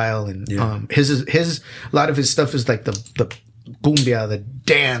and style, and his a lot of his stuff is like the cumbia, the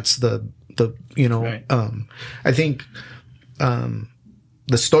dance, the you know, I think the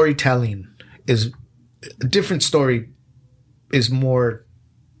storytelling is a different story, is more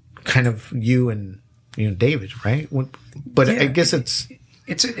kind of you and, you know, David, right? But I guess it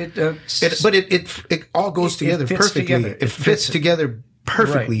all goes together perfectly. Together. It fits together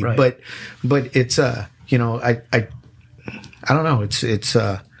perfectly. Right. But it's you know, I don't know. It's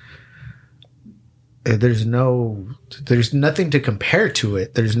there's nothing to compare to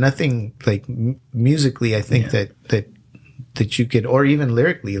it. There's nothing, like, musically, I think that you could, or even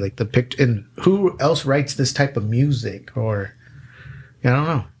lyrically, like the picture. And who else writes this type of music? Or, I don't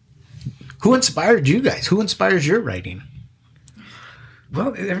know. Who inspired you guys? Who inspires your writing?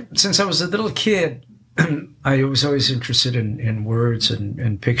 Well, since I was a little kid, I was always interested in words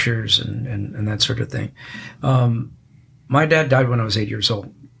and pictures and that sort of thing. My dad died when I was 8 years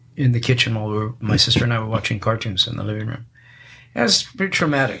old, in the kitchen while my sister and I were watching cartoons in the living room. It was pretty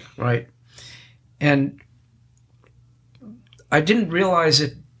traumatic, right? And I didn't realize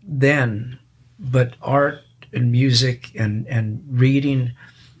it then, but art and music and reading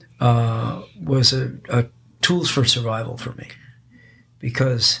was a tools for survival for me.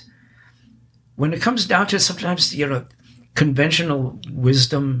 Because when it comes down to it, sometimes, you know, conventional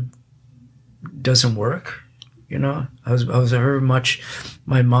wisdom doesn't work. You know, I was very much,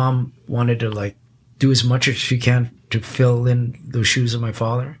 my mom wanted to, like, do as much as she can to fill in those shoes of my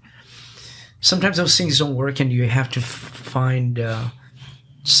father. Sometimes those things don't work, and you have to find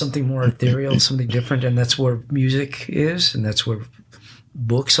something more ethereal, something different, and that's where music is, and that's where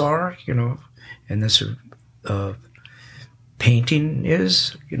books are, you know, and that's where painting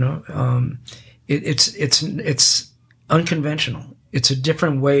is, you know. It's unconventional. It's a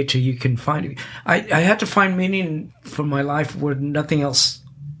different way you can find it. I had to find meaning for my life where nothing else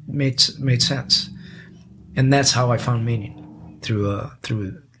made sense, and that's how I found meaning,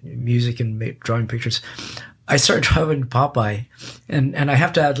 through music and drawing pictures. I started drawing Popeye, and I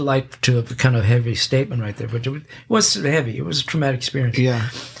have to add light to a kind of heavy statement right there, but it was heavy. It was a traumatic experience. Yeah,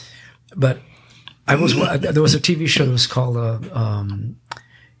 but there was a TV show that was called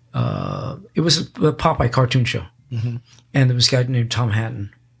it was a Popeye cartoon show. Mm-hmm. And there was a guy named Tom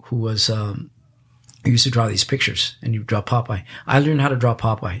Hatton who was I used to draw these pictures, and you draw Popeye. I learned how to draw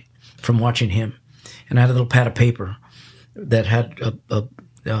Popeye from watching him, and I had a little pad of paper that had just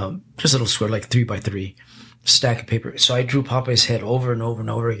a little square, like 3x3 stack of paper. So I drew Popeye's head over and over and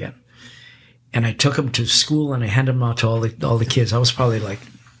over again, and I took him to school and I handed him out to all the kids. I was probably like,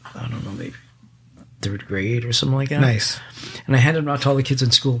 I don't know, maybe 3rd grade or something like that. Nice. And I handed them out to all the kids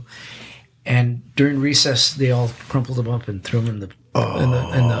in school. And during recess, they all crumpled them up and threw them in the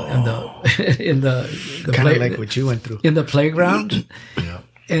kind of like what you went through in the playground. Yeah.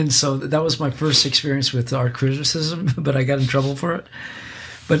 And so that was my first experience with art criticism, but I got in trouble for it.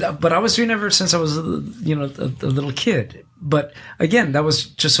 But I was doing it ever since I was a little kid. But again, that was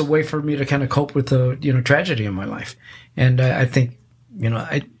just a way for me to kind of cope with the tragedy in my life. And I think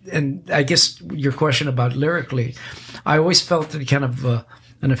I guess your question about lyrically, I always felt kind of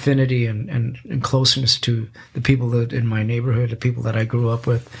an affinity and closeness to the people that in my neighborhood, the people that I grew up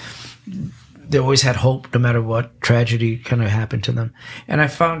with. They always had hope no matter what tragedy kind of happened to them. And I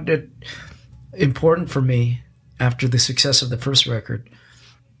found it important for me after the success of the first record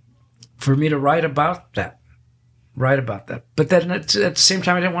for me to write about that. But then at the same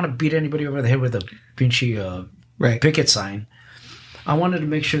time, I didn't want to beat anybody over the head with a pinchy picket sign. I wanted to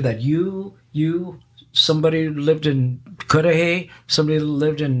make sure that somebody who lived in Cudahy, somebody who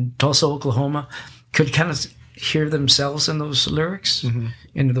lived in Tulsa, Oklahoma, could kind of hear themselves in those lyrics,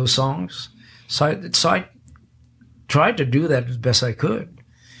 in those songs. So I tried to do that as best I could.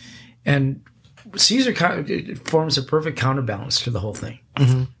 And Caesar forms a perfect counterbalance to the whole thing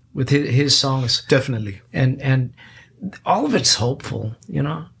with his songs. Definitely. And all of it's hopeful,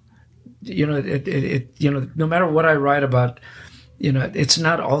 no matter what I write about, it's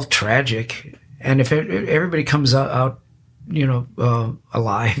not all tragic. And if everybody comes out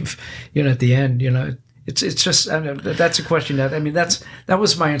alive, at the end, it's just, that's a question that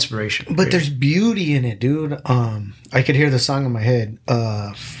was my inspiration. But there's beauty in it, dude. I could hear the song in my head.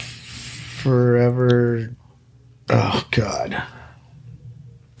 Forever. Oh God.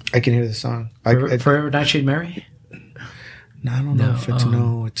 I can hear the song. Forever Night She'd Marry? No, I don't know if it's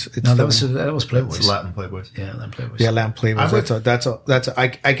it's no. That was Playboys. It's Latin Playboys. Yeah, Latin Playboys. Yeah, Latin Playboys. That's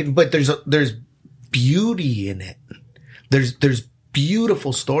I can. But there's beauty in it. There's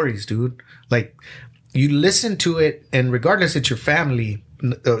beautiful stories, dude. Like you listen to it, and regardless, it's your family.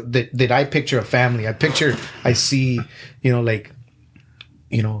 That I picture a family. I see, like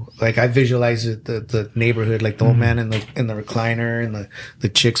I visualize it, the neighborhood, like the old man in the recliner, and the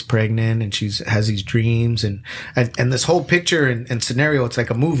chick's pregnant, and has these dreams, and this whole picture and scenario, it's like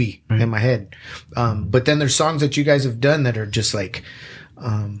a movie in my head. But then there's songs that you guys have done that are just like,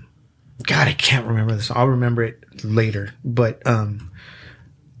 God, I can't remember this. I'll remember it later. But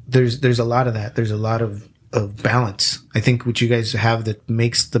there's a lot of that. There's a lot of balance. I think what you guys have that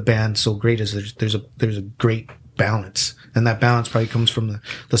makes the band so great is there's a great balance. And that balance probably comes from the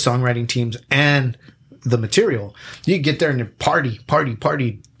songwriting teams and the material. You get there and you party,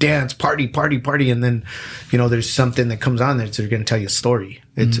 dance, party. And then, there's something that comes on that's going to tell you a story.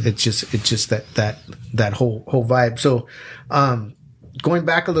 It's just that whole vibe. So, going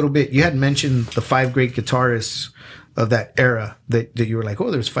back a little bit, you had mentioned the 5 great guitarists of that era that you were like,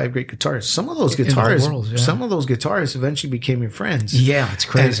 oh, there's 5 great guitarists. Some of those guitarists eventually became your friends. Yeah, it's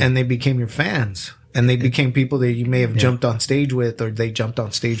crazy. And they became your fans. And they became people that you may have jumped on stage with, or they jumped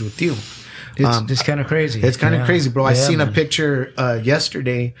on stage with you. It's kind of crazy. It's kind of crazy, bro. I seen a picture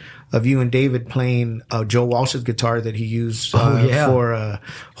yesterday of you and David playing Joe Walsh's guitar that he used for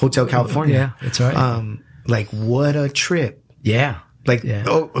Hotel California. Yeah, that's right. Like, what a trip. Yeah. Like,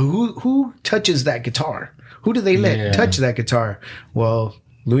 who touches that guitar? Who do they let touch that guitar? Well,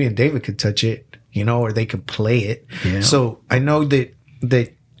 Louie and David could touch it, or they could play it. Yeah. So I know that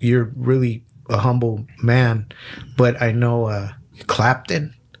you're really a humble man, but I know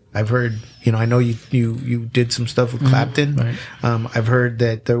Clapton. I've heard, I know you did some stuff with Clapton. Right. I've heard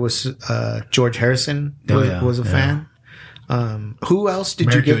that there was George Harrison was a fan. Who else did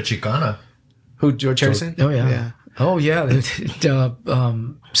Married you get? To a Chicana. Who, George Harrison? Oh yeah. Oh yeah.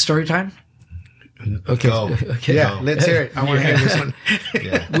 Story time. Okay. Okay. Yeah, let's hear it. I want to hear this one.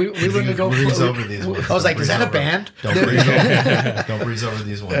 Yeah. We were going to go over these ones. I was like, is that a band? Don't breeze over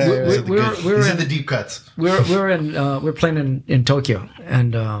these ones. We're in the deep cuts. We're playing in Tokyo,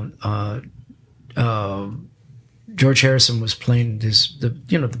 and George Harrison was playing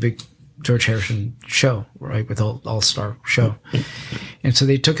the big George Harrison show, right, with all-star show. And so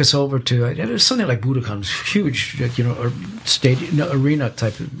they took us over to it was something like Budokan, huge, or stadium, arena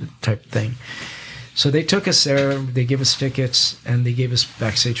type thing. So they took us there, they gave us tickets, and they gave us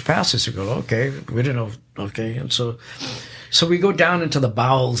backstage passes to go, okay, we didn't know, okay. And so we go down into the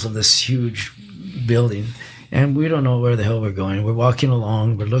bowels of this huge building, and we don't know where the hell we're going. We're walking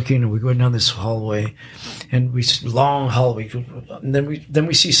along, we're looking, and we're going down this hallway, and long hallway, and then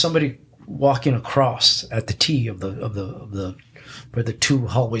we see somebody walking across at the T of the where the two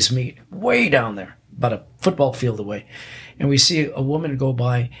hallways meet, way down there, about a football field away, and we see a woman go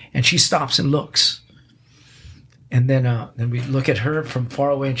by, and she stops and looks, and then we look at her from far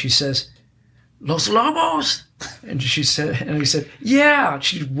away, and she says, "Los Lobos," and we said, "Yeah."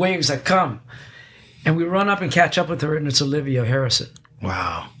 She waves like, "Come," and we run up and catch up with her, and it's Olivia Harrison.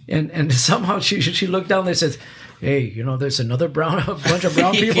 Wow. And somehow she looked down there and says, "Hey, there's another bunch of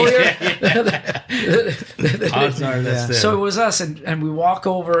brown people here." So it was us, and we walk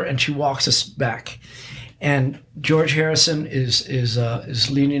over, and she walks us back, and George Harrison is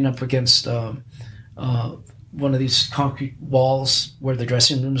leaning up against one of these concrete walls where the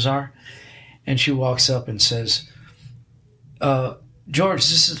dressing rooms are, and she walks up and says, "George,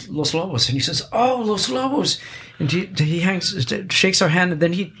 this is Los Lobos," and he says, "Oh, Los Lobos." And he shakes our hand, and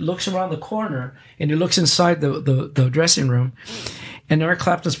then he looks around the corner, and he looks inside the dressing room, and Eric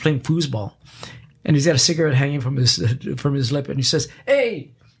Clapton's playing foosball, and he's got a cigarette hanging from his lip, and he says,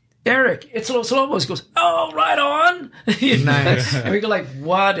 "Hey, Eric, it's Los Lobos." He goes, "Oh, right on." Nice. And we go like,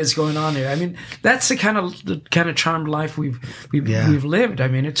 "What is going on here?" I mean, that's the kind of charmed life we've lived. I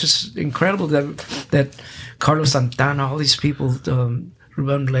mean, it's just incredible that Carlos Santana, all these people.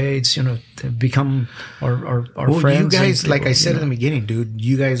 Ruben Blades, have become our friends. You guys, like I said in the beginning, dude,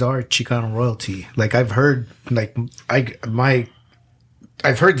 you guys are Chicano royalty. Like I've heard, I've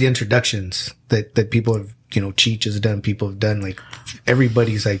heard the introductions that people have, Cheech has done. People have done, like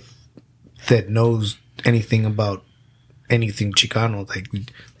everybody's like that knows anything about anything Chicano. Like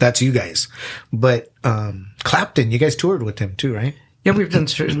that's you guys. But Clapton, you guys toured with him too, right? Yeah, we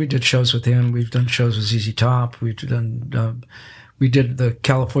did shows with him. We've done shows with ZZ Top. We've done. We did the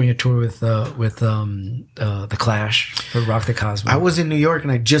California tour with the Clash for Rock the Cosmos. I was in New York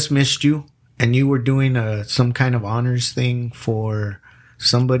and I just missed you, and you were doing some kind of honors thing for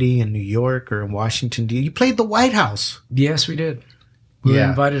somebody in New York or in Washington. You played the White House. Yes, we did. We were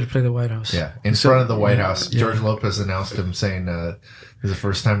invited to play the White House. Yeah, in front of the White House. George Lopez announced him saying, "This is the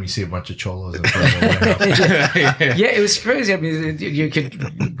first time you see a bunch of cholos in front of the White House." Yeah, it was crazy. I mean, you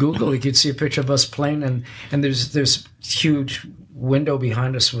could Google, you could see a picture of us playing, and there's huge window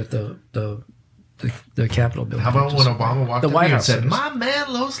behind us with the Capitol building. How about when Obama walked in here and said, "My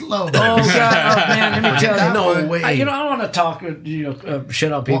man, Los Lobos"? Oh God, man! Let me tell you, no way. I don't want to talk,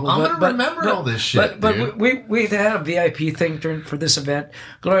 shit on people. Well, I'm gonna remember all this shit. But we had a VIP thing for this event.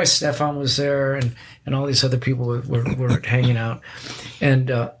 Gloria Estefan was there, and all these other people were hanging out,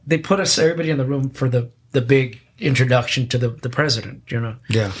 and they put everybody in the room for the big introduction to the president.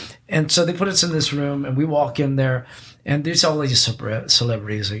 Yeah. And so they put us in this room, and we walk in there. And there's all these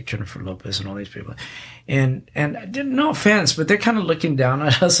celebrities like Jennifer Lopez and all these people. And no offense, but they're kind of looking down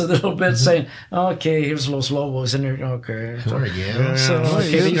at us a little bit, saying, "Okay, here's Los Lobos." And they're, "Okay. So,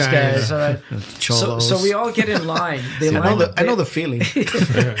 okay, these guys. All right." So we all get in line. I know the feeling.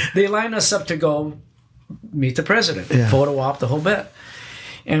 They line us up to go meet the president, photo op, the whole bit.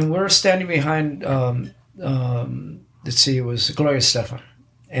 And we're standing behind, let's see, it was Gloria Estefan.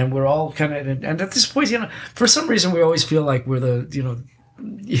 And we're all kind of, and at this point, for some reason, we always feel like we're the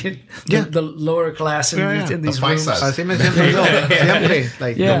lower class in these rooms. Like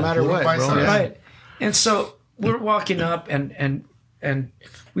no matter what, bro. Right. And so we're walking up, and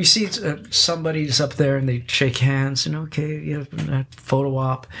we see somebody's up there, and they shake hands, and photo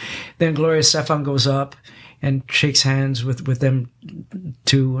op. Then Gloria Estefan goes up and shakes hands with them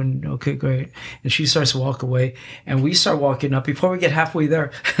too, and okay, great. And she starts to walk away, and we start walking up. Before we get halfway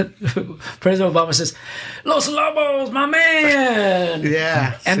there, President Obama says, "Los Lobos, my man!"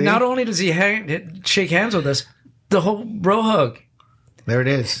 Yeah. And not only does he shake hands with us, the whole bro hug. There it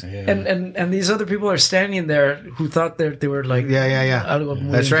is. Yeah. And these other people are standing there who thought they were like,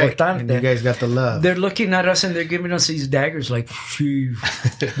 that's right. And you guys got the love. They're looking at us and they're giving us these daggers like,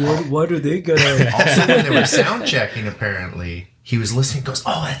 what are they gonna? Also, when they were sound checking, apparently he was listening. Goes,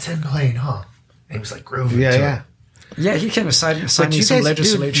 "Oh, that's him playing, huh?" And he was like grooving. Yeah. Yeah, he kind of signed me some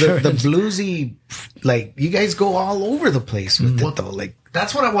legislature. The bluesy, like you guys go all over the place with it though. Like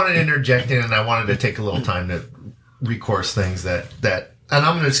that's what I wanted to interject in, and I wanted to take a little time to recourse things that and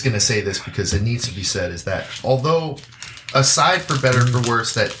I'm just going to say this because it needs to be said, is that although aside for better or for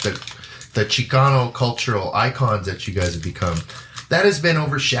worse that the Chicano cultural icons that you guys have become, that has been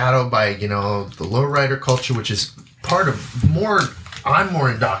overshadowed by the lowrider culture, which is part of I'm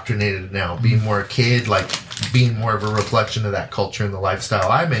more indoctrinated now, being more a kid, like being more of a reflection of that culture and the lifestyle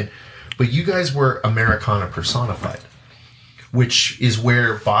I'm in. But you guys were Americana personified, which is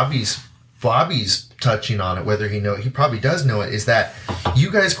where Bobby's Bobby's touching on it, whether he probably does know it, is that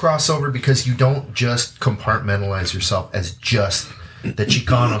you guys cross over because you don't just compartmentalize yourself as just the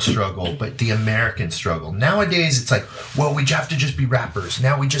Chicano struggle, but the American struggle. Nowadays, it's like, well, we have to just be rappers.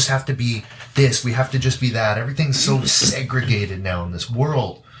 Now we just have to be this. We have to just be that. Everything's so segregated now in this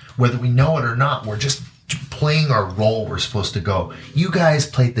world. Whether we know it or not, we're just playing our role we're supposed to go. You guys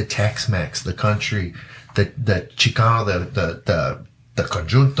played the Tex-Mex, the country, the Chicano, the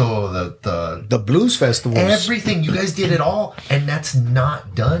conjunto, the blues festivals, everything. You guys did it all, and that's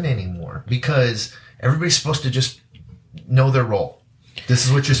not done anymore because everybody's supposed to just know their role. This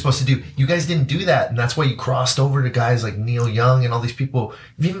is what you're supposed to do. You guys didn't do that, and that's why you crossed over to guys like Neil Young and all these people.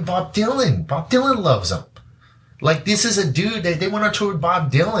 Even Bob Dylan. Bob Dylan loves them. Like, this is a dude that they went on tour with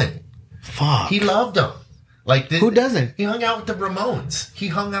Bob Dylan. Fuck. He loved them. Like, who doesn't? He hung out with the Ramones.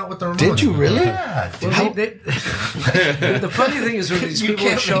 Did you really? Yeah. Well, the funny thing is when these people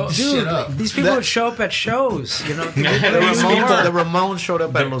would show up at shows, you know. The Ramones showed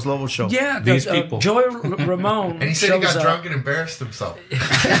up at Los Lobos show. Yeah, these people. Joey Ramone. And he said he got drunk and embarrassed himself.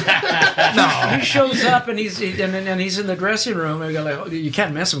 No, he shows up and he's in the dressing room. And like, you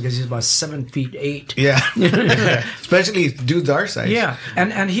can't miss him because he's about 7'8". Yeah, especially if dudes our size. Yeah,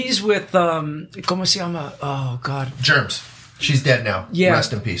 and he's with ¿cómo se llama? Oh God, Germs. She's dead now. Yeah.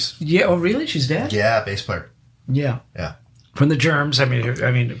 Rest in peace. Yeah. Oh, really? She's dead? Yeah, bass player. Yeah. Yeah. From the Germs. I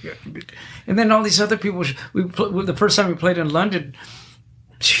mean, and then all these other people. The first time we played in London,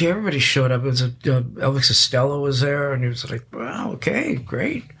 everybody showed up. It was Elvis Costello was there, and he was like, "Wow, okay,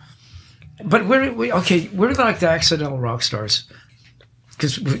 great." But we're like the accidental rock stars.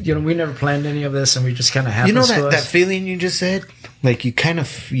 Because, you know, we never planned any of this, and we just kind of happened to us. You know that feeling you just said? Like, you kind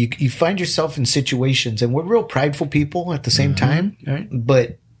of, you find yourself in situations, and we're real prideful people at the same time. Right.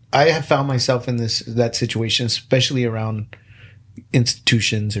 But I have found myself in that situation, especially around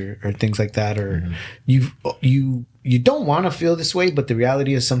institutions or things like that. Or you don't want to feel this way, but the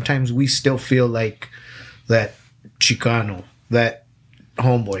reality is sometimes we still feel like that Chicano, that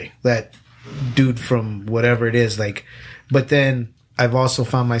homeboy, that dude from whatever it is. Like, but then I've also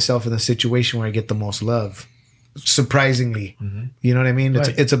found myself in a situation where I get the most love, surprisingly. You know what I mean?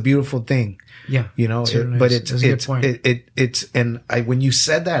 Right. It's a beautiful thing. Yeah, you know. But it's and when you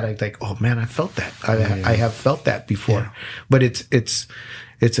said that, I like, oh man, I felt that. I have felt that before. Yeah. But it's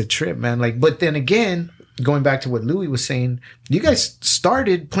a trip, man. Like, but then again, going back to what Louie was saying, you guys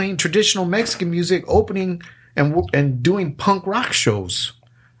started playing traditional Mexican music, opening and doing punk rock shows.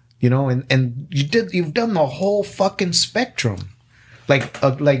 You know, and you've done the whole fucking spectrum. Like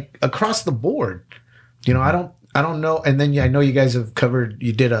across the board, you know. I don't know. And then I know you guys have covered.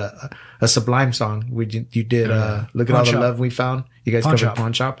 You did a Sublime song. You did Look at All the Love We Found. You guys covered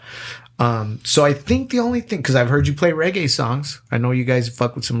Pawn Shop. So I think the only thing, because I've heard you play reggae songs. I know you guys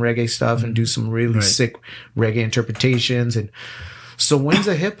fuck with some reggae stuff and do some really sick reggae interpretations. And so when's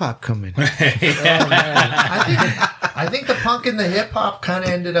the hip hop coming? I think the punk and the hip hop kind of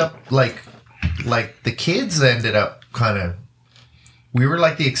ended up like the kids ended up kind of. We were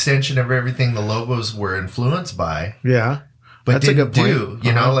like the extension of everything the Lobos were influenced by. Yeah. But that's didn't do,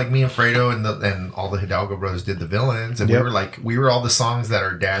 you know, like me and Fredo and all the Hidalgo brothers did the villains. And we were all the songs that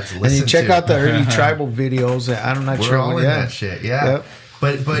our dads listened to. And you check out the early tribal videos. I'm not sure. We're all in that shit, yeah.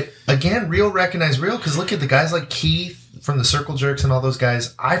 Yep. But again, real recognize real, because look at the guys like Keith from the Circle Jerks and all those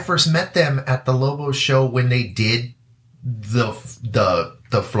guys. I first met them at the Lobos show when they did the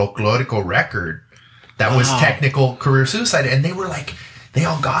folklorico record. That was technical career suicide. And they were like, they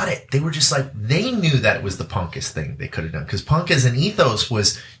all got it. They were just like, they knew that it was the punkest thing they could have done. Because punk as an ethos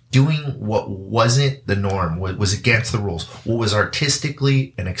was doing what wasn't the norm, what was against the rules, what was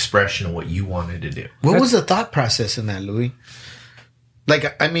artistically an expression of what you wanted to do. What was the thought process in that, Louie?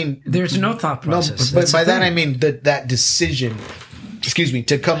 Like, I mean... There's no thought process. No, but by that I mean that decision,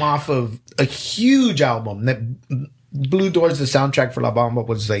 to come off of a huge album that Blue Doors, the soundtrack for La Bamba,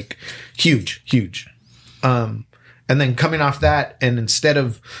 was like huge. And then coming off that, and instead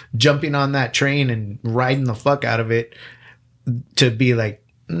of jumping on that train and riding the fuck out of it, to be like,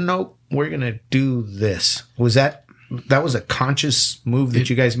 nope, we're gonna do this. Was that was a conscious move that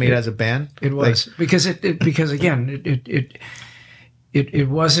you guys made as a band? It was, like, because because again it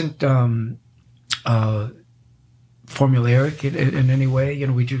wasn't formulaic in any way. You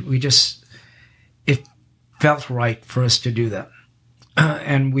know, we just it felt right for us to do that,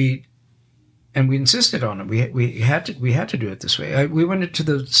 and we insisted on it. We had to do it this way. We went into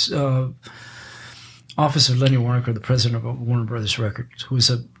the office of Lenny Waronker, the president of Warner Brothers Records, who was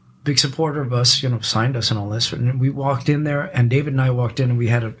a big supporter of us, you know, signed us and all this. And we walked in there, and David and I walked in, and we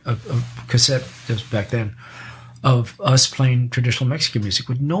had a cassette just back then of us playing traditional Mexican music,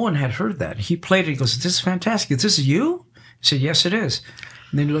 but no one had heard that. He played it. He goes, "This is fantastic. Is this you?" I said, "Yes, it is."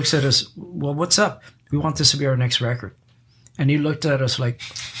 And then he looks at us. "Well, what's up? We want this to be our next record." And he looked at us like,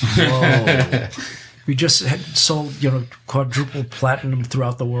 "Whoa." We just had sold, quadruple platinum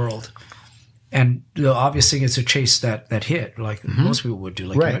throughout the world. And the obvious thing is to chase that hit, like most people would do,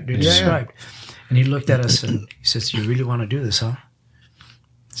 like you described. And he looked at us and he says, "You really want to do this, huh?" I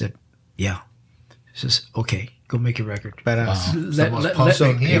said, "Yeah." He says, "Okay, go make your record." Badass.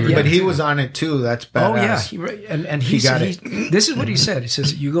 But he was on it too. That's badass. Oh yeah, and he got it. This is what he said. He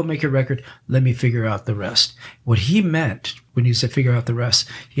says, "You go make your record. Let me figure out the rest." What he meant when he said "figure out the rest,"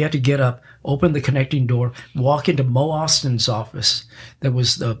 he had to get up, open the connecting door, walk into Mo Austin's office. That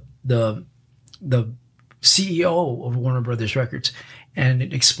was the CEO of Warner Brothers Records, and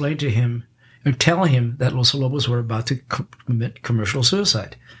explain to him and tell him that Los Lobos were about to commit commercial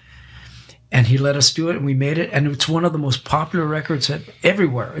suicide. And he let us do it, and we made it, and it's one of the most popular records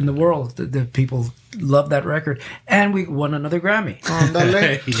everywhere in the world. The people love that record, and we won another Grammy.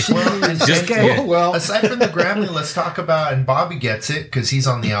 Well, aside from the Grammy, let's talk about, and Bobby gets it because he's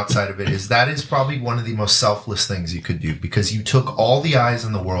on the outside of it, that is probably one of the most selfless things you could do, because you took all the eyes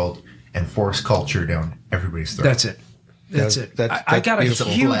in the world and forced culture down everybody's throat. That's it. That's it. I got a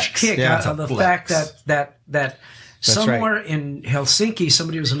huge kick out of the fact that somewhere in Helsinki,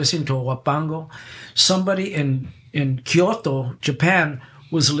 somebody was listening to Wapango. Somebody in Kyoto, Japan,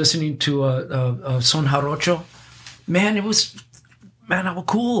 was listening to Son Jarocho. Man, it was how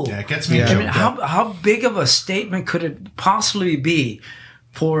cool. Yeah, it gets me. I mean, how big of a statement could it possibly be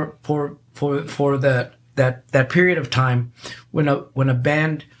for that period of time when a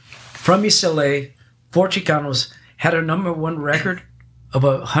band from East LA, four Chicanos, had a #1 record of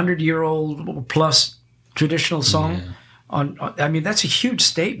 100-year-old plus traditional song. Yeah. I mean, that's a huge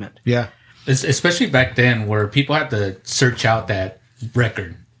statement. Yeah. Especially back then, where people had to search out that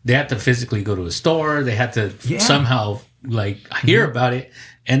record. They had to physically go to a store. They had to somehow hear about it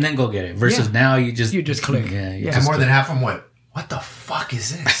and then go get it. Versus now, you just click. Yeah, and more than half of them went, "What the fuck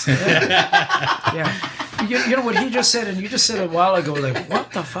is this?" Yeah. You know what he just said, and you just said a while ago, like,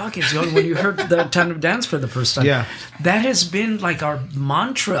 "What the fuck is going on?" When you heard the Time to Dance for the first time. Yeah. That has been like our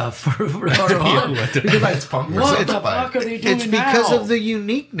mantra for our own. What the fuck are they doing now? It's because of the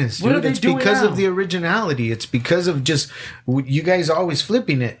uniqueness, dude. What are they doing because now? of the originality. It's because of just you guys always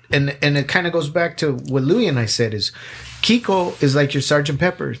flipping it. And it kind of goes back to what Louie and I said is Kiko is like your Sgt.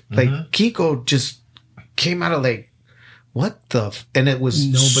 Pepper. Like Kiko just came out of what the and it was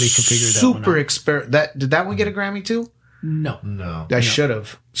nobody could figure that one out. Did that one get a Grammy too? No. I should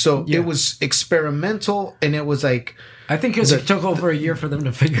have. So it was experimental, and it was like I think it took over a year for them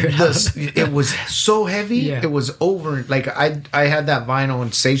to figure it out. It was so heavy. Yeah. It was over. Like I had that vinyl,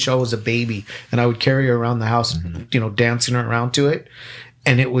 and Seisha was a baby, and I would carry her around the house, dancing around to it.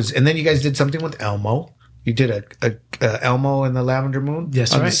 And it was, and then you guys did something with Elmo. You did a Elmo and the Lavender Moon,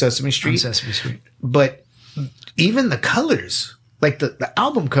 yes, on right. Sesame Street. On Sesame Street, but even the colors, like the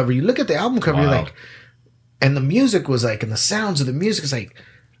album cover, you look at the album cover, you're like, and the music was like, and the sounds of the music is like,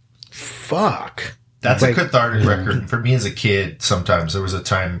 fuck. That's a cathartic record. For me as a kid, sometimes there was a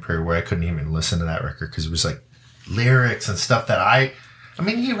time period where I couldn't even listen to that record because it was like lyrics and stuff that I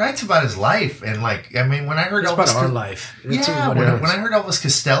mean, he writes about his life. And when I heard it's Elvis... about our life. When I heard Elvis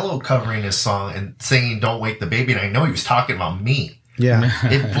Costello covering his song and singing Don't Wake the Baby, and I know he was talking about me. Yeah.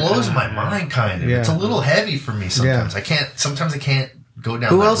 It blows my mind, kind of. Yeah. It's a little heavy for me sometimes. Yeah. Sometimes I can't go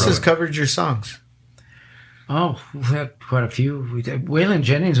down Who that else road. has covered your songs? Oh, we had quite a few. Waylon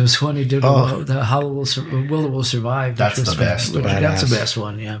Jennings was one who did the How Will Survive. That's the best. That's the best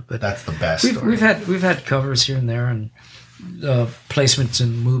one, yeah. But that's the best. We've had covers here and there and placements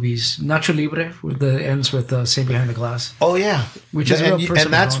in movies. Nacho Libre that ends with "Stay Behind the Glass." Oh yeah, which is a real personal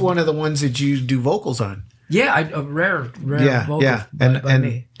and that's song. one of the ones that you do vocals on. Yeah, a rare vocal by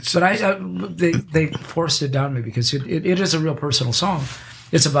me. But they forced it down me because it is a real personal song.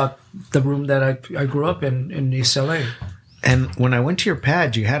 It's about the room that I grew up in East LA. And when I went to your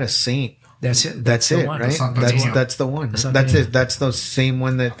pad, you had a saint. That's it. That's it, right? That's the one. That's it. That's the same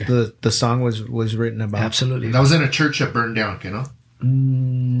one that the song was written about. Absolutely. That was in a church that burned down, you know?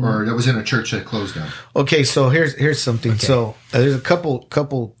 Or that was in a church that closed down. Okay, so here's something. Okay. So there's a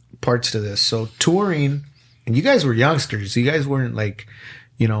couple parts to this. So touring, and you guys were youngsters. You guys weren't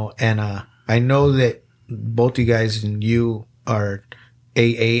and I know that both you guys and you are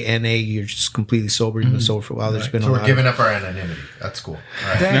AANA, you're just completely sober. You've been sober for a while. There's been so we're giving up our anonymity. That's cool. All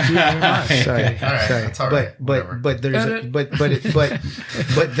right. Thank you very much. Sorry. All right. That's all right. But there's can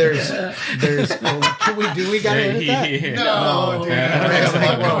we gotta edit that? No,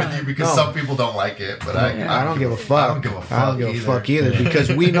 dude. because some people don't like it, but I don't give a fuck. I don't give a fuck. I don't give a fuck either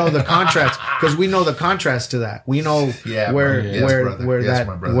because we know the contrast. Because we know the contrast to that. We know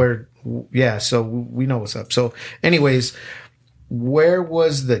So we know what's up. So, anyways, what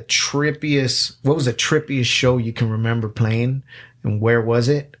was the trippiest show you can remember playing, and where was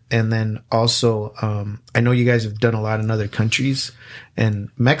it? And then also, I know you guys have done a lot in other countries, and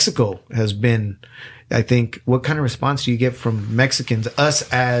Mexico has been. I think, what kind of response do you get from Mexicans, us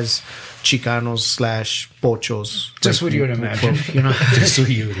as Chicanos / Pochos? Just what you would imagine, Just what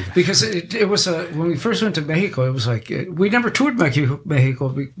you would imagine. Because it was, when we first went to Mexico, it was like, we never toured Mexico,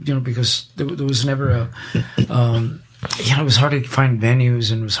 because there was never it was hard to find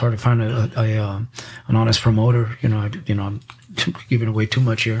venues, and it was hard to find an honest promoter, I'm giving away too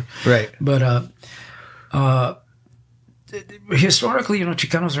much here. Right. But, historically,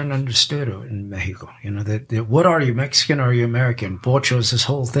 Chicanos are understood in Mexico. That what are you, Mexican or are you American? Pochos, this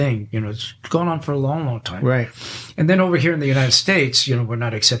whole thing, it's gone on for a long, long time. Right. And then over here in the United States, we're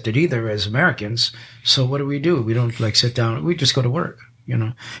not accepted either as Americans. So what do? We don't sit down. We just go to work.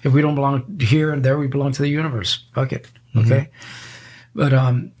 If we don't belong here and there, we belong to the universe. Fuck it. Okay. Mm-hmm. But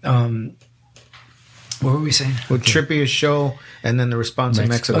what were we saying? Well, trippiest show, and then the response in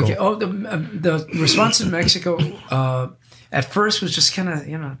Mexico. Okay. Oh, the response in Mexico at first was just kind of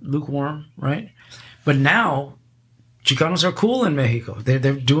lukewarm, right? But now Chicanos are cool in Mexico.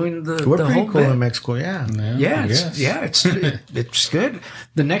 They're doing the We're pretty whole cool bit. in Mexico, yeah. It's good.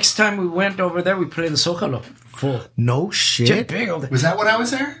 The next time we went over there, we played the Zócalo full. No shit. Big old. Was that when I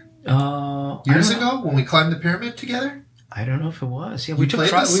was there? Years ago when we climbed the pyramid together? I don't know if it was. Yeah, You we took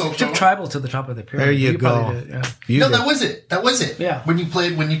tribal to the top of the pyramid. There you go. Did, yeah. That was it. Yeah. When you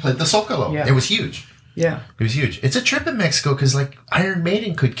played the Zócalo, Yeah. It was huge. Yeah. It was huge. It's a trip in Mexico because Iron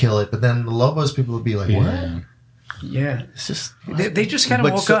Maiden could kill it, but then the Lobos people would be like, "What?" Yeah. It's just They just kind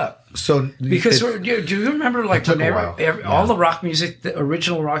of woke up. So Because do you remember took a while. all the rock music, the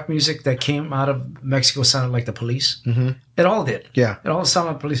original rock music that came out of Mexico sounded like the Police? Mm-hmm. It all did. Yeah. It all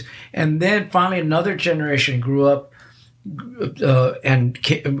sounded like Police. And then finally another generation grew up and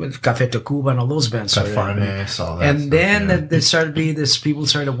Café Tacuba and all those bands started happening. all that And stuff, then there started to be this, people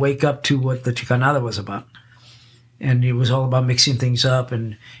started to wake up to what the Chicanada was about. And it was all about mixing things up.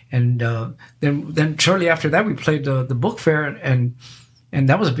 And then shortly after that, we played the book fair, and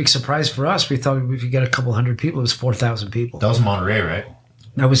that was a big surprise for us. We thought we could get a couple hundred people. It was 4,000 people. That was Monterrey, right?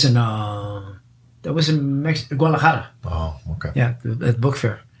 That was in Guadalajara. Oh, okay. Yeah, at the book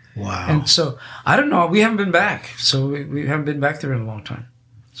fair. Wow. And so, I don't know. We haven't been back. So we haven't been back there in a long time.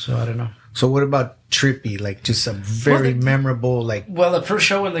 So I don't know. So what about trippy? Like just a very memorable, like... Well, the first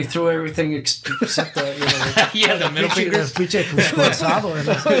show when they threw everything except the, the middle fingers.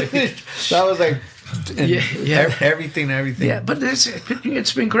 That was like... Yeah. Everything. Yeah, but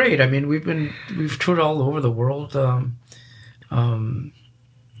it's been great. I mean, we've toured all over the world. God,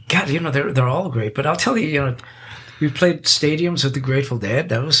 they're all great. But I'll tell you, we played stadiums with the Grateful Dead.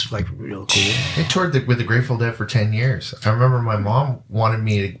 That was like real cool. They toured with the Grateful Dead for 10 years. I remember my mom wanted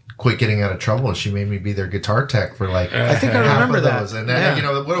me to quit getting out of trouble, and she made me be their guitar tech for I think I remember that.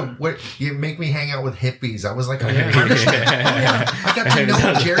 And what you make me hang out with hippies. I was like, I got to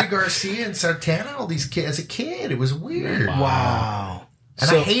know Jerry Garcia and Santana, all these kids as a kid. It was weird. Wow. And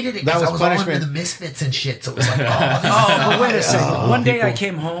I hated it because I was all into the Misfits and shit. So it was like, but wait a second. One day I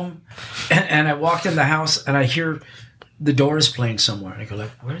came home and I walked in the house and I hear the Doors playing somewhere. And I go like,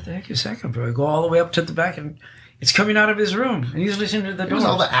 where the heck is that coming from? I go all the way up to the back and it's coming out of his room. And he's listening to the Doors. It was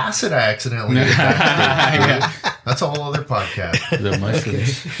all the acid I accidentally did backstage. That's a whole other podcast. The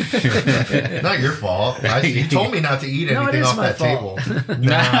mushrooms. Not your fault. You told me not to eat anything off that table.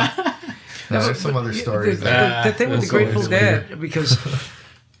 No, there's some other stories. The thing with the Grateful Dead, because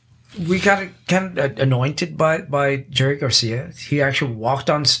we got kind of anointed by Jerry Garcia. He actually walked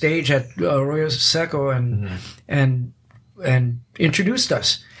on stage at Arroyo Seco and introduced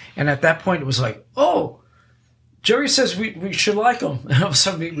us. And at that point, it was like, oh, Jerry says we should like him. And all of a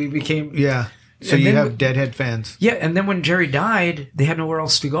sudden, we became... Yeah. So you have Deadhead fans. Yeah, and then when Jerry died, they had nowhere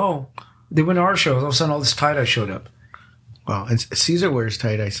else to go. They went to our shows. All of a sudden, all this tie-dye showed up. Wow, and Caesar wears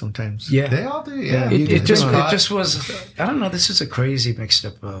tie-dye sometimes. Yeah. They all do, yeah. It just was, I don't know, this is a crazy mixed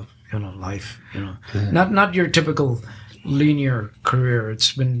up life, Not your typical linear career.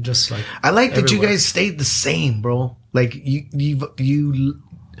 It's been just like I like that everywhere. you guys stayed the same, bro. Like you're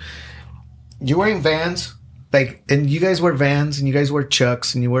wearing Vans, like, and you guys wear Vans and you guys wear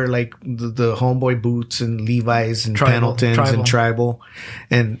Chucks and you wear like the homeboy boots and Levi's and Pendletons and Tribal,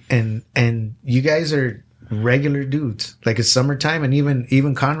 and you guys are regular dudes. Like it's summertime, and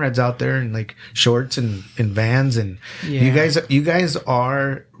even Conrad's out there in like shorts and Vans, and you guys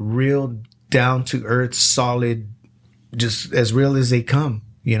are real down to earth, solid, just as real as they come.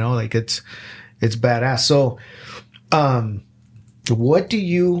 You know, like it's badass. So, what do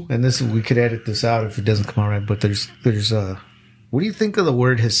you? And this we could edit this out if it doesn't come out right. But there's what do you think of the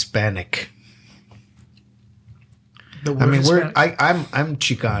word Hispanic? I'm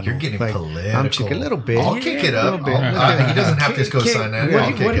Chicano. You're getting like, political. I'm Chicano, a little bit. I'll kick it up. He doesn't have to co-sign that.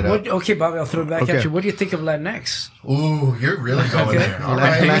 I'll kick it up. Okay, Bobby, I'll throw it back at you. What do you think of Latinx? Ooh, you're really going there. All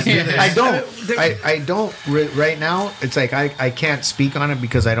right, let's do this. I don't right now. It's like I can't speak on it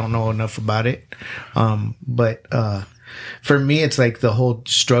because I don't know enough about it. But for me, it's like the whole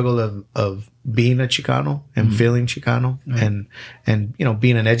struggle of being a Chicano and feeling Chicano and you know,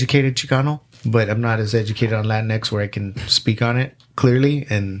 being an educated Chicano. But I'm not as educated on Latinx where I can speak on it clearly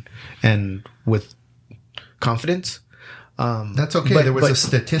and with confidence. That's okay. There was a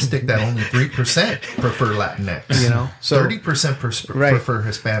statistic that only 3% prefer Latinx. You know, so 30% prefer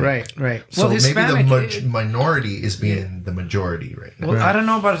Hispanic. Right. So well, Hispanic, maybe the minority is being the majority right now. Well, I don't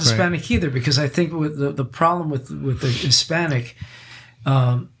know about Hispanic either, because I think with the problem with the Hispanic,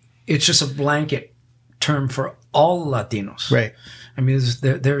 it's just a blanket term for all Latinos. Right. I mean,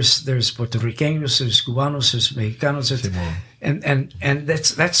 there's Puerto Ricanos, there's Cubanos, there's Mexicanos, and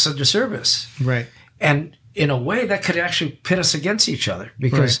that's a disservice. Right. And in a way, that could actually pit us against each other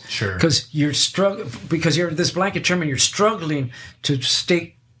because you're you're this blanket term and you're struggling to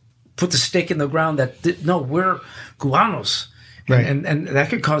put the stake in the ground that no, we're Cubanos. Right. And that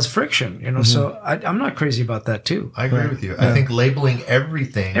could cause friction, you know. Mm-hmm. So I'm not crazy about that too. I agree with you. I think labeling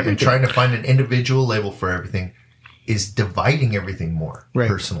everything and trying to find an individual label for everything is dividing everything more,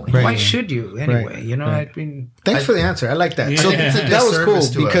 personally. Why should you anyway? You know, I mean, thanks for the answer. I like that. So that was cool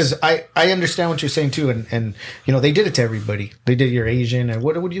because I understand what you're saying too, and you know, they did it to everybody. They did your Asian and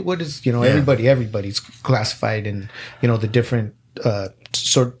what is you know, everybody's classified in, you know, the different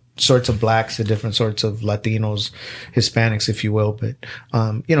sorts of blacks, the different sorts of Latinos, Hispanics, if you will. But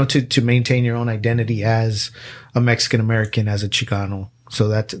you know, to maintain your own identity as a Mexican American, as a Chicano. So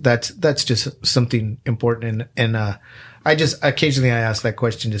that's just something important. And I just occasionally I ask that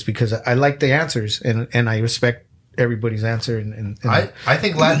question just because I like the answers and I respect everybody's answer. And I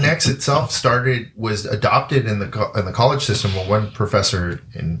think Latinx itself was adopted in the college system. Well, one professor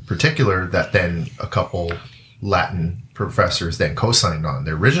in particular that then a couple Latin professors then co-signed on.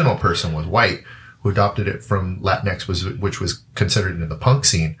 The original person was white who adopted it from Latinx, which was considered in the punk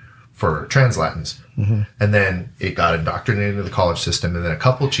scene for trans Latins. Mm-hmm. And then it got indoctrinated into the college system, and then a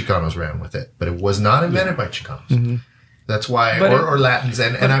couple Chicanos ran with it. But it was not invented by Chicanos. Mm-hmm. That's why, or Latins.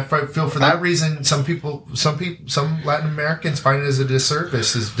 And I feel for that reason, some Latin Americans find it as a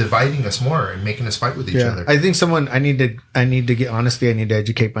disservice, is dividing us more and making us fight with each other. I think I need to get, honestly, I need to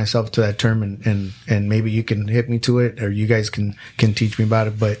educate myself to that term, and maybe you can hit me to it, or you guys can teach me about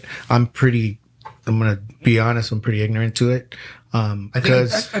it. But I'm going to be honest, I'm pretty ignorant to it. I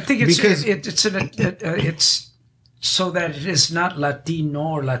think it's so that it is not Latino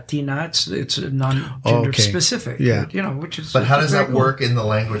or Latina. It's non-gender specific. Yeah. You know, which is. But how does that work in the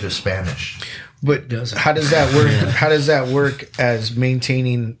language of Spanish? But how does that work? How does that work as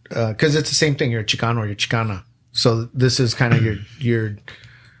maintaining? Because it's the same thing. You're a Chicano or you're Chicana. So this is kind of your.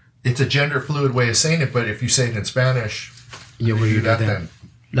 It's a gender fluid way of saying it, but if you say it in Spanish, you do that then.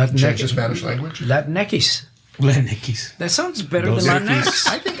 Change the Spanish language. Latinx. That sounds better than Latinx.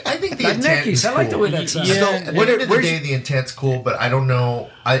 I think the intent is cool. I like the way that sounds. Yeah, at the end of the day, the intent's cool, but I don't know.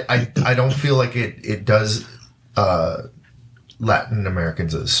 I don't feel like it does Latin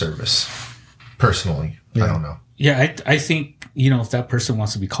Americans a service. Personally, I don't know. Yeah, I think, you know, if that person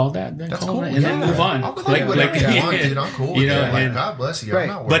wants to be called that, then that's call cool. it and then move on. I'll call you whatever you want, dude. I'm cool with it. Like, God bless you. I'm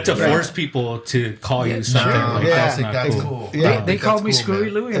not worried. But to force people to call you something, I think that's cool. Yeah, they called me Screwy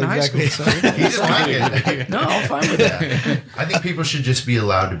Louie in high school. So he didn't like it. No, I'm fine with that. I think people should just be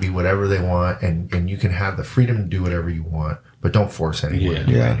allowed to be whatever they want, and you can have the freedom to do whatever you want, but don't force anyone to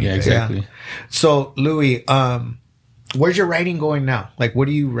do anything. Yeah, exactly. So, Louie, where's your writing going now? Like, what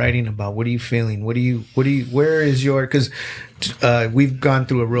are you writing about? What are you feeling? Where is your, because we've gone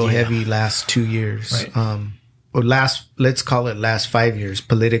through a real heavy last 2 years. Right. Or let's call it last 5 years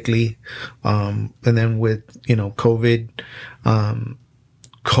politically. And then with, you know, COVID,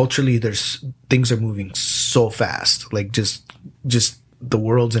 culturally, things are moving so fast. Like just the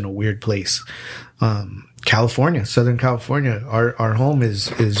world's in a weird place. California, Southern California, our home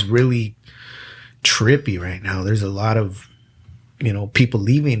is really trippy right now. There's a lot of, you know, people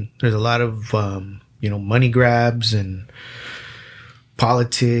leaving. There's a lot of, you know, money grabs and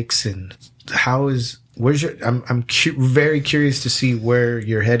politics. And how is where's your? I'm very curious to see where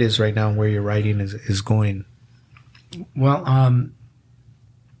your head is right now and where your writing is going. Well,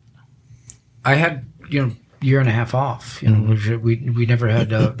 I had year and a half off. We never had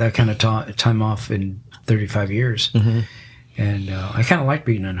that kind of time off in 35 years, and I kind of like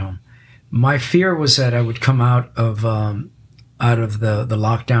being at home. My fear was that I would come out of the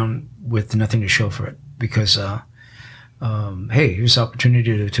lockdown with nothing to show for it, because hey, here's the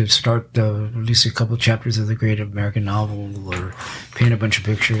opportunity to start release a couple of chapters of the great American novel, or paint a bunch of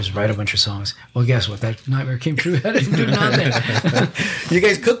pictures, write a bunch of songs. Well, guess what? That nightmare came true. I didn't do nothing. You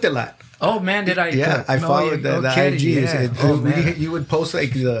guys cooked a lot. Oh man, did I? Yeah, cook? I followed the IGs. Yeah. You would post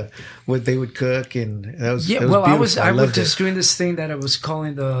like what they would cook, and that was well, beautiful. I was just doing this thing that I was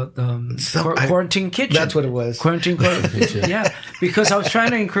calling the quarantine kitchen. That's what it was. Quarantine kitchen. Yeah, because I was trying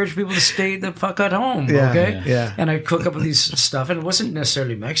to encourage people to stay the fuck at home. Yeah, okay. Yeah. And I cook up these stuff, and it wasn't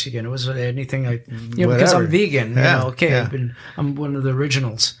necessarily Mexican. It was anything because I'm vegan. Yeah. I'm one of the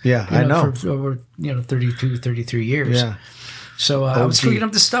originals. Yeah, I know. For over 32, 33 years. Yeah. So I was cooking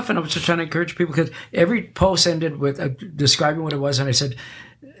up this stuff, and I was just trying to encourage people, because every post ended with describing what it was, and I said,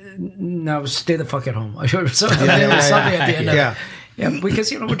 "No, stay the fuck at home." I showed something at the end of it. Yeah,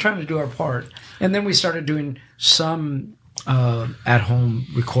 because we're trying to do our part, and then we started doing some at-home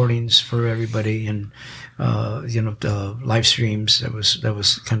recordings for everybody, and live streams. That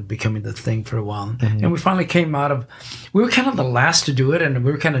was kind of becoming the thing for a while, and we finally came out of. We were kind of the last to do it, and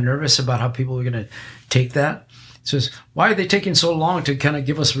we were kind of nervous about how people were going to take that. Says, why are they taking so long to kind of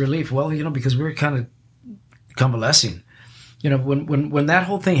give us relief? Well, because we were kind of convalescing. When that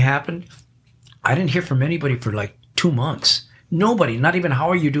whole thing happened, I didn't hear from anybody for like 2 months. Nobody, not even how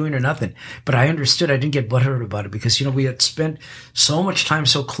are you doing or nothing. But I understood. I didn't get butthurt about it, because we had spent so much time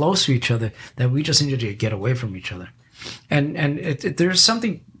so close to each other that we just needed to get away from each other. And there's some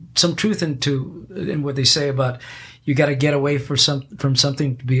truth in what they say about you got to get away from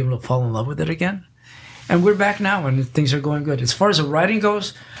something to be able to fall in love with it again. And we're back now, and things are going good. As far as the writing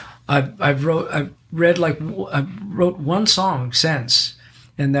goes, I wrote one song since,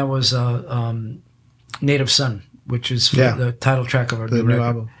 and that was "Native Son," which is the title track of our new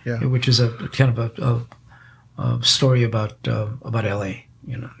album. Yeah, which is a kind of a story about LA.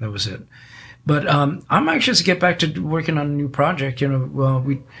 That was it. But I'm anxious to get back to working on a new project.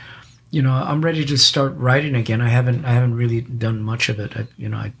 I'm ready to start writing again. I haven't really done much of it.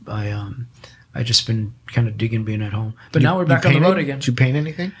 I just been kind of digging being at home. But now we're back on the road again. Did you paint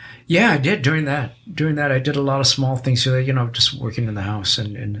anything? Yeah, I did during that. I did a lot of small things. So just working in the house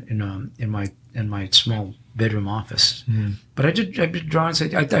and in my small bedroom office. Mm-hmm. But I did drawings.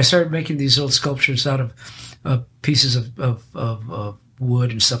 I started making these little sculptures out of pieces of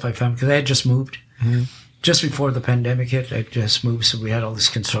wood and stuff I found, because I had just moved. Mm-hmm. Just before the pandemic hit, I just moved, so we had all this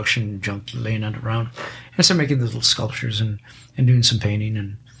construction junk laying around. And I started making these little sculptures and doing some painting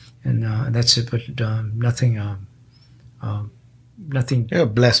and that's it. But nothing. You're a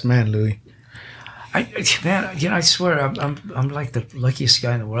blessed man, Louie. I swear, I'm like the luckiest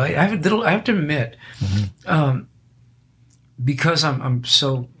guy in the world. I have to admit, because I'm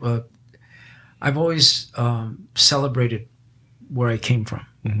so. I've always celebrated where I came from.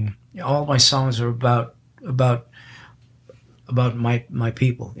 Mm-hmm. All my songs are about my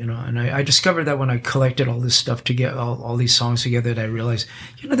people, and I discovered that when I collected all this stuff together, all these songs together, that I realized,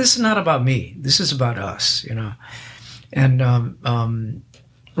 this is not about me. This is about us, And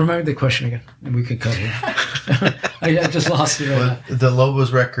remember the question again, and we can cut here. I just lost it. The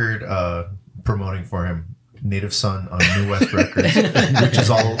Lobos record promoting for him, Native Son on New West Records, which is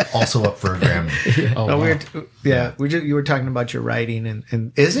also up for a Grammy. Yeah. Oh, wow. You were talking about your writing,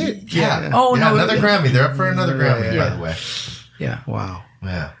 and is it? Yeah. Oh no, another Grammy. They're up for another Grammy, by the way. Yeah. Wow.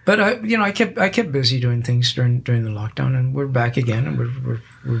 Yeah. But I kept busy doing things during the lockdown, and we're back again, and we're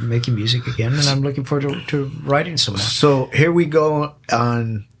making music again, and I'm looking forward to writing some more. So here we go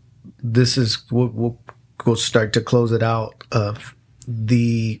on. This is we'll start to close it out.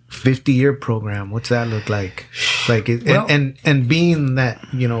 The 50-year program, what's that look like? And being that,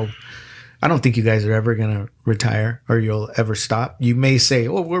 I don't think you guys are ever going to retire or you'll ever stop. You may say,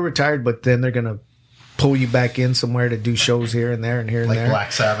 oh, we're retired, but then they're going to pull you back in somewhere to do shows here and there and here and there. Like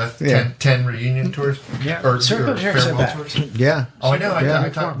Black Sabbath, 10 reunion tours? Yeah. Or farewell tours? Yeah. Oh, I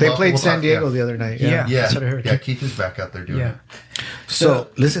know. They played San Diego the other night. Yeah. That's what I heard. Yeah, Keith is back out there doing it. So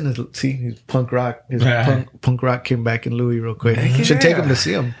listen to his punk rock. Punk rock came back in Louie real quick. Should take him to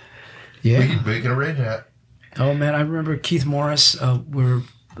see him. Yeah. We can arrange that. Oh, man. I remember Keith Morris,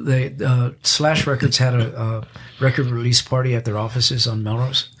 Slash Records had a record release party at their offices on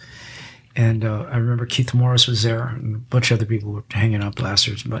Melrose. And I remember Keith Morris was there, and a bunch of other people were hanging out,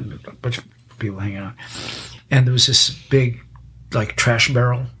 blasters, but a people hanging out. And there was this big, like, trash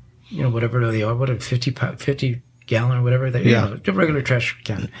barrel, you know, whatever they are, 50 gallon or whatever, you know, a regular trash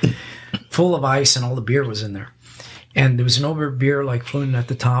can, full of ice, and all the beer was in there. And there was no beer, like, floating at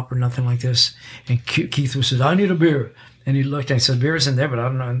the top or nothing like this. And Keith said, "I need a beer." And he looked, and I said, "Beer's in there, but I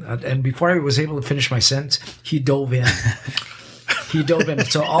don't know." And before I was able to finish my sentence, he dove in.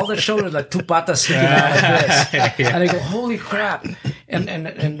 So all the shoulders, like two patas sticking out like this. And I go, "Holy crap."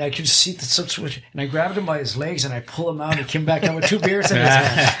 And I could see the switch. And I grabbed him by his legs, and I pull him out. And he came back out with 2 beers in his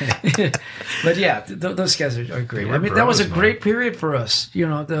hand. But yeah, those guys are great. I mean, that was a great period for us. You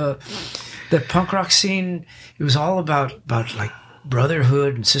know, the punk rock scene, it was all about like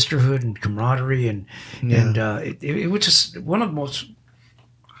brotherhood and sisterhood and camaraderie. And it was just one of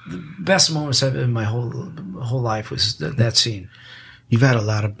the best moments in my whole life was that scene. You've had a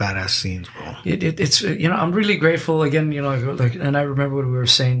lot of badass scenes, bro. It's you know, I'm really grateful again, you know, like, and I remember what we were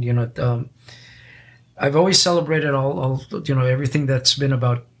saying, you know, I've always celebrated all you know, everything that's been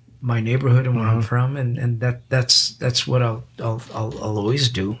about my neighborhood and where I'm from, and that's what I'll always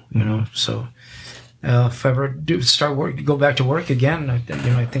do, you know. So if I ever go back to work again, I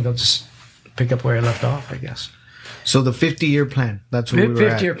think I'll just pick up where I left off, I guess. So the 50-year plan, that's what we were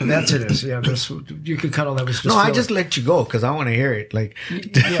at. 50-year plan, that's it is. Yeah, you could cut all that. Was just I just let you go because I want to hear it. Like, every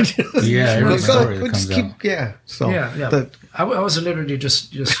story that comes out. So I was literally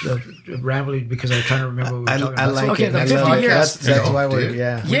just rambling because I was trying to remember what we were talking about. I like it. The 50 years. That's why we're we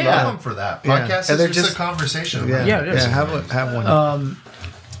love them for that. Podcast is just a conversation. Yeah, it is. Have one.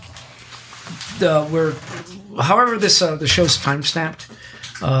 However, the show's time stamped.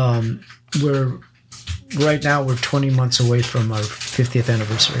 Right now, we're 20 months away from our 50th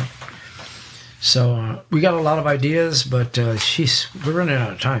anniversary. So we got a lot of ideas, but we're running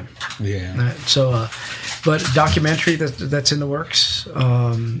out of time. Yeah. But documentary that's in the works.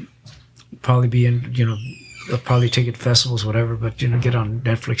 Probably be in, you know, they'll probably take it to festivals, whatever. But, you know, get on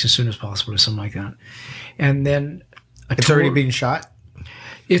Netflix as soon as possible or something like that. And then it's already being shot.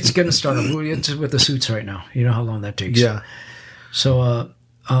 It's gonna start. It's with the suits right now. You know how long that takes. Yeah. So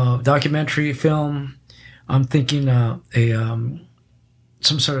documentary film. I'm thinking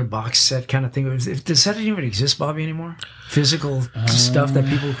some sort of box set kind of thing. Does that even exist, Bobby, anymore? Physical stuff that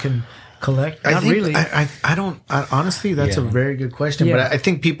people can collect? Not really. I don't. Honestly, that's a very good question. Yeah. But I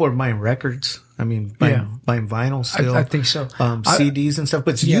think people are buying records. I mean, buying vinyl still. I think so. CDs and stuff.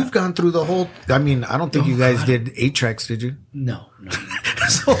 But you've gone through the whole. I mean, I don't think you guys did 8-tracks, did you? No.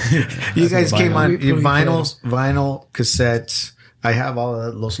 So you guys came on vinyl, cassettes. I have all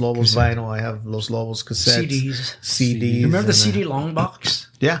of Los Lobos vinyl. I have Los Lobos cassettes. CDs. Remember the CD long box?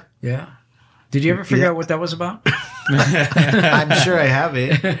 Yeah. Yeah. Did you ever figure out what that was about? I'm sure I have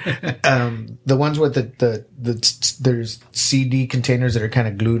it. The ones with there's CD containers that are kind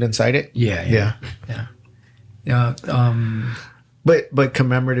of glued inside it. Yeah. But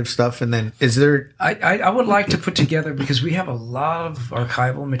commemorative stuff. And then is there? I would like to put together, because we have a lot of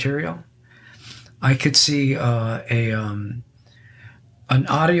archival material. I could see an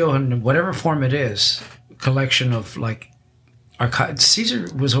audio in whatever form it is, collection of like archive.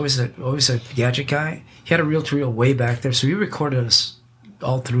 Caesar was always a gadget guy. He had a reel-to-reel way back there, so he recorded us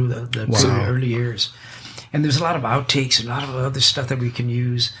all through the early years. And there's a lot of outtakes and a lot of other stuff that we can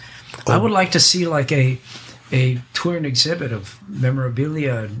use. I would like to see like a tour and exhibit of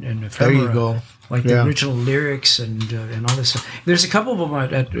memorabilia and ephemera. There you go. Like the original lyrics and all this stuff. There's a couple of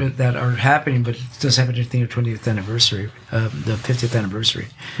them that are happening, but it doesn't have anything to 20th anniversary, the 50th anniversary.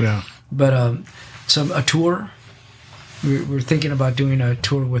 Yeah. But a tour. We're thinking about doing a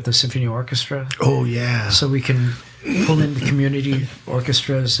tour with the symphony orchestra. Oh yeah. So we can pull in the community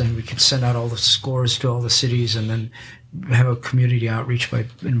orchestras, and we can send out all the scores to all the cities, and then have a community outreach by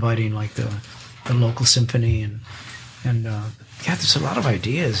inviting like the local symphony and. Yeah, there's a lot of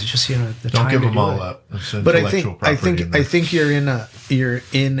ideas. It's just, you know, don't give them all up. But I think you're in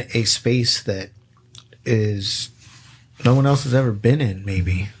a space that is no one else has ever been in.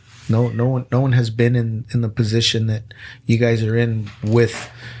 Maybe no one has been in the position that you guys are in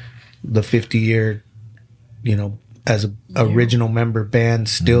with the 50-year, you know, as a original member band,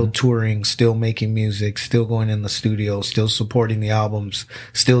 still touring, still making music, still going in the studio, still supporting the albums,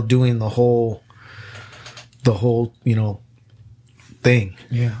 still doing the whole, you know, thing.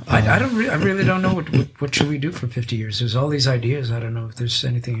 Yeah, I really don't know what should we do for 50 years. There's all these ideas. I don't know if there's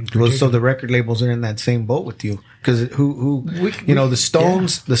anything in particular. Well, so the record labels are in that same boat with you, because the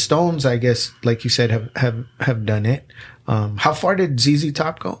Stones, I guess, like you said, have done it. How far did ZZ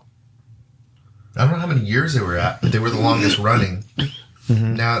Top go? I don't know how many years they were at. They were the longest running.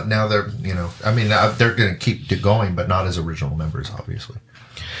 Mm-hmm. Now they're, you know, I mean, they're going to keep going, but not as original members, obviously.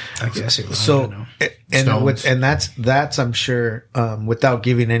 I guess it was. So, and that's I'm sure, without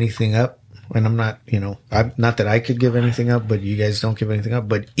giving anything up, and I'm not, I'm not that I could give anything up, but you guys don't give anything up,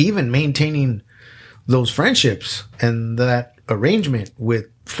 but even maintaining those friendships and that arrangement with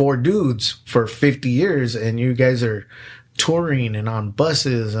 4 dudes for 50 years, and you guys are touring and on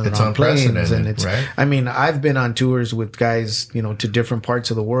buses and on planes, and it's right? I mean, I've been on tours with guys, to different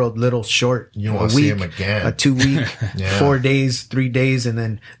parts of the world, little short, you want to see them again, a 2 week, 4 days, 3 days, and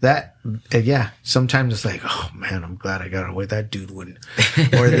then that, sometimes it's like, oh man, I'm glad I got away. That dude wouldn't,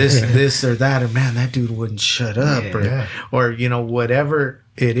 or this or that, or man, that dude wouldn't shut up, or whatever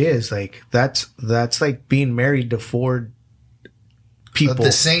it is. Like that's like being married to 4 people,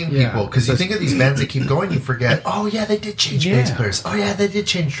 the same people, because you think of these bands that keep going, you forget, oh yeah, they did change bass players, oh yeah, they did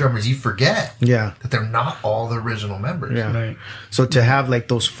change drummers. You forget that they're not all the original members. Right. So to have like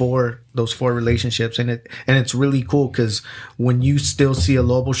those four relationships, and it's really cool, because when you still see a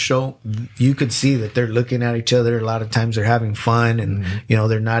Lobo show, you could see that they're looking at each other. A lot of times they're having fun, and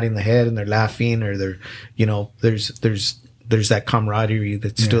they're nodding the head and they're laughing, or they're there's that camaraderie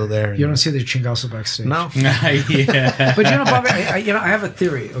that's still there. You don't see the chingazo backstage. No. But Bobby, I have a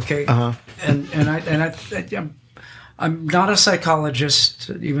theory, okay? I'm not a psychologist,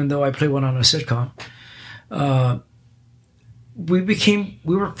 even though I play one on a sitcom. We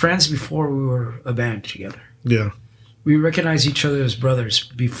were friends before we were a band together. Yeah. We recognized each other as brothers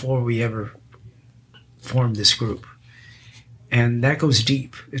before we ever formed this group. And that goes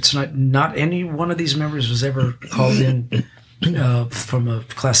deep. It's not any one of these members was ever called in from a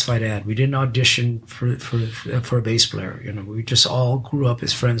classified ad. We didn't audition for a bass player. We just all grew up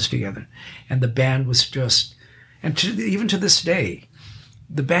as friends together, and the band was just. And even to this day,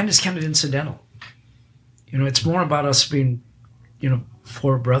 the band is kind of incidental. It's more about us being,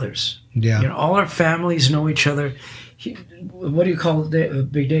 4 brothers. Yeah. All our families know each other. What do you call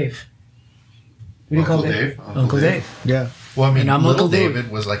Big Dave? What do you call Dave? Uncle Dave. Yeah. Well, I mean, little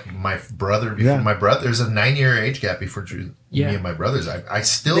David was like my brother. Before my brother, there's a 9-year age gap before me and my brothers. I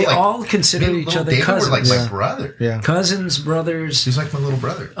still they all consider each other David cousins. Were like my brother. Yeah. Cousins, brothers. He's like my little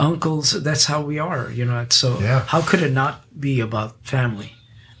brother. Uncles. That's how we are. So how could it not be about family?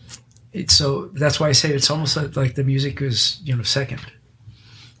 So that's why I say it's almost like the music is second.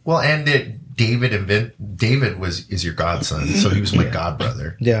 Well, and David is your godson, so he was my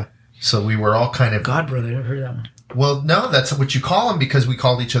godbrother. Yeah. So we were all kind of godbrother. I never heard that one. Well, no, that's what you call them, because we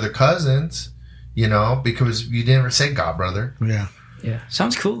called each other cousins, because you didn't ever say godbrother. Yeah. Yeah.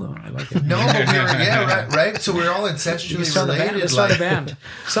 Sounds cool, though. I like it. No, but we were, right? So we're all incestuously related. Let's start a band.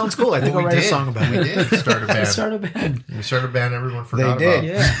 Sounds cool. I think I'll write a song about it. We did start a band. We started a band everyone forgot they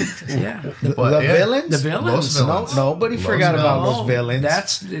did. about. Yeah. The villains? The villains. Los Villains. Nobody forgot about those villains.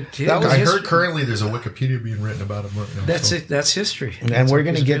 I heard currently there's a Wikipedia being written about them right now. That's it. That's history. And we're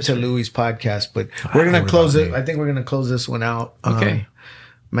going to get to Louie's podcast, but we're going to close it. I think we're going to close this one out. Okay.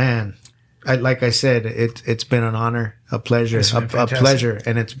 Man. Like I said, it's been an honor, a pleasure, a pleasure,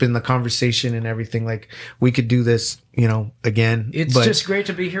 and it's been the conversation and everything. Like we could do this, again. It's just great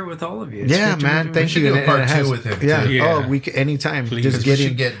to be here with all of you. It's man, thank you. We should do a part 2 with him. Yeah. Too. Oh, we could anytime. Please. Just we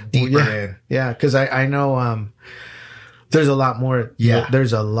should get deeper in. Yeah, because I know there's a lot more. Yeah.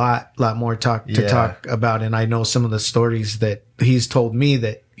 There's a lot more talk about, and I know some of the stories that he's told me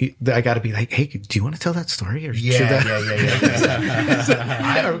that I got to be like, hey, do you want to tell that story? Or yeah.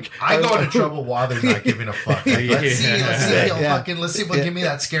 I go into trouble while they're not giving a fuck. Like, let's see if they'll give me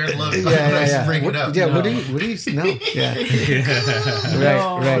that scared look. Bring it up. Yeah, what do you know? Yeah.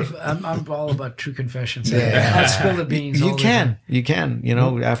 Right. I'm all about true confessions. I'll spill the beans. You can.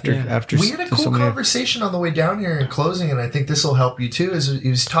 After we had a cool conversation on the way down here in closing, and I think this will help you too. Is he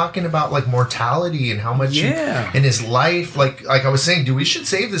was talking about like mortality and how much in his life, like I was saying, dude, we should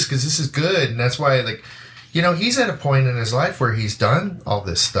save this because this is good, and that's why he's at a point in his life where he's done all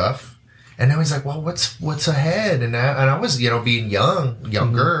this stuff, and now he's like, well, what's ahead? And I was being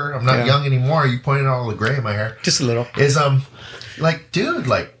younger. I'm not young anymore. You pointed out all the gray in my hair, just a little. Is like, dude,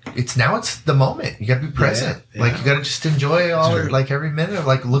 like it's the moment. You got to be present. Like you got to just enjoy every minute of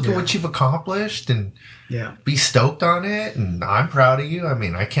look at what you've accomplished and be stoked on it. And I'm proud of you. I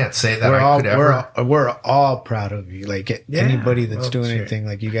mean, I can't say that we're all proud of you. Like anybody that's doing anything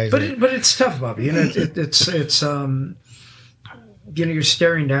like you guys. But it's tough, Bobby. It's you're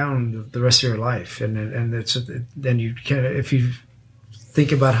staring down the rest of your life, and then you can, if you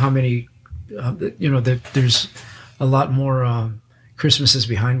think about how many there's a lot more Christmases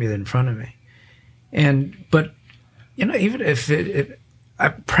behind me than in front of me, but even if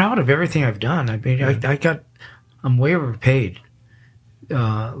I'm proud of everything I've done. I mean, I'm way overpaid.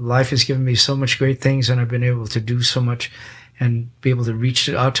 Life has given me so much great things, and I've been able to do so much. and be able to reach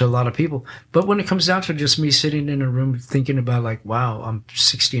out to a lot of people. But when it comes down to just me sitting in a room thinking about like, wow, I'm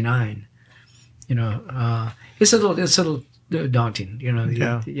 69, you know, it's a little daunting, you know.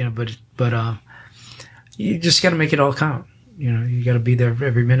 Yeah. You know, but you just got to make it all count. You know, you got to be there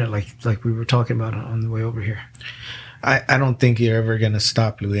every minute, like we were talking about on the way over here. I don't think you're ever gonna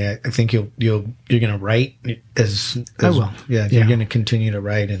stop, Louie. I think you're gonna write as I will. Yeah, you're gonna continue to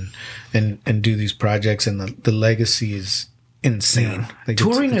write and do these projects, and the legacy is insane. Yeah. Like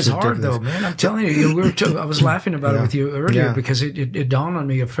Touring it's is hard ridiculous. though, man. I'm telling you, I was laughing about it with you earlier because it dawned on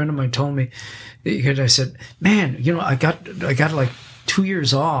me. A friend of mine told me, because I said, man, you know, I got like 2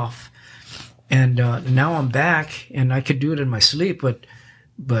 years off, and now I'm back, and I could do it in my sleep, but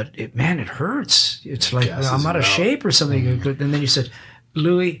it hurts. It's like I'm out of shape or something. And then you said,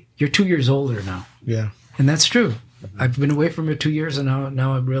 Louie, you're 2 years older now. Yeah. And that's true. I've been away from it 2 years, and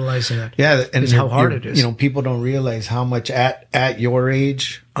now I'm realizing that. Yeah, and how hard it is. You know, people don't realize how much at your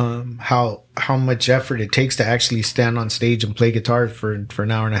age, how much effort it takes to actually stand on stage and play guitar for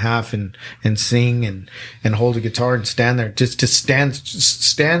an hour and a half and sing and hold a guitar and stand there, just to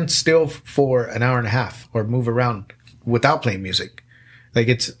stand still for an hour and a half or move around without playing music. Like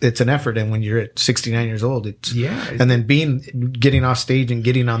it's an effort, and when you're at 69 years old, and then getting off stage and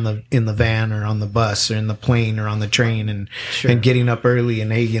getting in the van or on the bus or in the plane or on the train and getting up early,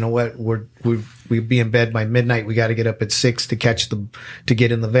 and hey, you know what, we'd be in bed by midnight. We got to get up at 6 to get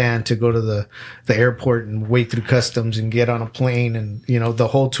in the van to go to the airport and wait through customs and get on a plane, and you know, the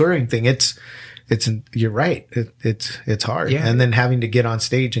whole touring thing. You're right. It's hard, and then having to get on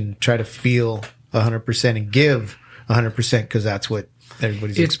stage and try to feel 100% and give 100% because that's what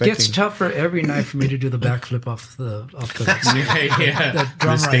everybody's expecting. It gets tougher every night for me to do the backflip off the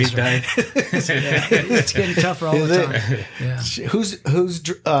drum stage dive. It's getting tougher all the time. Yeah. Who's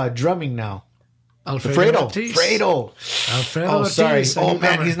drumming now? Alfredo. Alfredo. Oh, sorry. Ortiz, Oh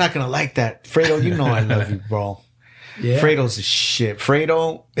man, he's not gonna like that. Fredo, you know I love you, bro. Yeah. Fredo's a shit.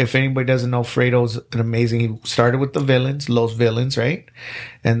 Fredo, if anybody doesn't know, Fredo's an amazing. He started with the Villains, Los Villains, right?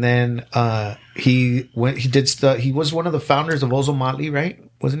 And then he was one of the founders of Ozo Motley, right?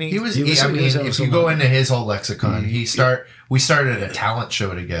 Wasn't he? He was. If you go into his whole lexicon, we started a talent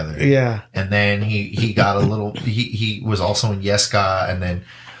show together. Yeah. And then he got a little. He was also in Yeska, and then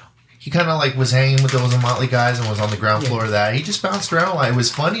he kind of like was hanging with those Motley guys and was on the ground floor of that. He just bounced around a lot. It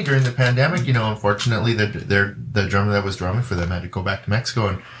was funny during the pandemic, you know. Unfortunately, the drummer that was drumming for them had to go back to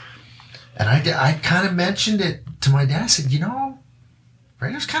Mexico, and I kind of mentioned it to my dad. I said, you know,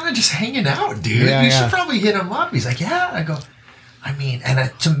 Fredo's kind of just hanging out, dude. You should probably hit him up. He's like, yeah. I go, I mean,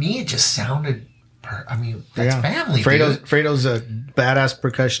 and to me, it just sounded. I mean, that's family. Fredo's a badass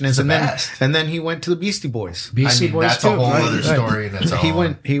percussionist, and then he went to the Beastie Boys. That's a whole other story. That's he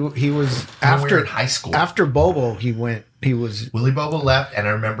was after in high school. After Bobo, he was Willie Bobo left, and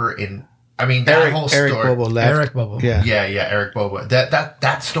I remember that whole story. Eric Bobo left. Eric Bobo. Yeah, Eric Bobo.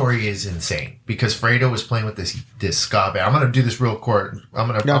 That story is insane because Fredo was playing with this ska band. I'm gonna do this real quick. I'm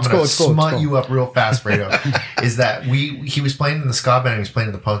gonna smut you up real fast, Fredo. Is that he was playing in the ska band, and he was playing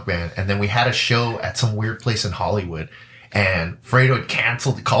in the punk band, and then we had a show at some weird place in Hollywood, and Fredo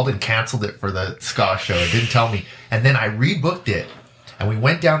had called and canceled it for the ska show. It didn't tell me, and then I rebooked it, and we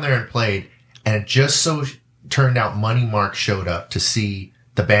went down there and played, and it just so turned out Money Mark showed up to see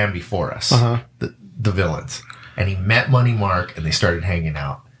the band before us, the Villains, and he met Money Mark, and they started hanging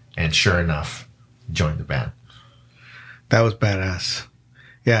out, and sure enough, joined the band. That was badass.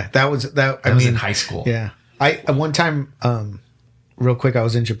 Yeah, that was in high school. Yeah, one time, real quick, I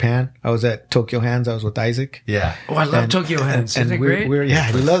was in Japan. I was at Tokyo Hands. I was with Isaac. Yeah. Oh, I love Tokyo Hands. Isn't it great?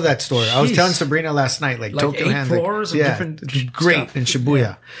 I love that store. I was telling Sabrina last night, like Tokyo 8 Hands, floors of different great stuff. in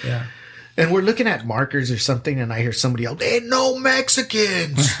Shibuya. Yeah. And we're looking at markers or something, and I hear somebody yell, "They ain't no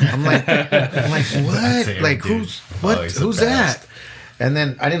Mexicans!" I'm like, what? Like, who's that? And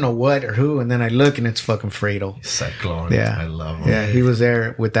then I didn't know what or who, and then I look, and it's fucking Fredo. Cyclone. Yeah, I love him. Yeah, he was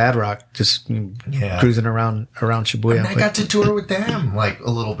there with Ad Rock, just cruising around Shibuya. And I got to tour with them like a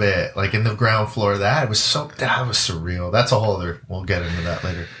little bit, like in the ground floor of that. That was surreal. That's a whole other. We'll get into that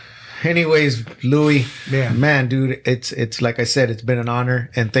later. Anyways, Louie, man, dude, it's like I said, it's been an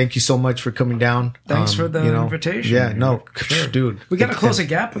honor, and thank you so much for coming down. Thanks for the invitation. Yeah, no, sure. Dude, we got to close the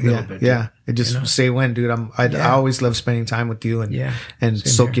gap a little bit. Yeah, say when, dude. I always love spending time with you and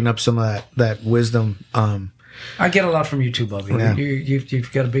soaking up some of that wisdom. I get a lot from you too, Bobby. Yeah.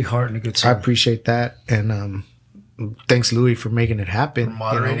 You've got a big heart and a good soul. I appreciate that, and thanks Louie for making it happen.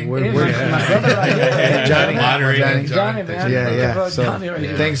 Moderating. My brother right here. Johnny, Moderating. Johnny, man. Yeah. So Johnny right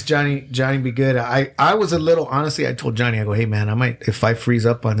here. thanks, Johnny. Johnny, be good. I was a little, honestly, I told Johnny, I go, hey man, I might, if I freeze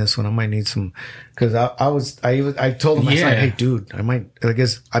up on this one, I might need some, because I told him, I said, hey dude, I might, I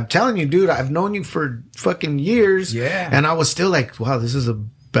guess, I'm telling you, dude, I've known you for fucking years. Yeah. And I was still like, wow, this is the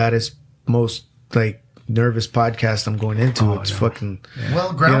baddest, most like nervous podcast I'm going into. It's fucking. Yeah.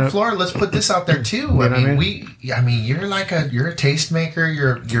 Well, ground floor. Let's put this out there too. I mean, you're like you're a tastemaker.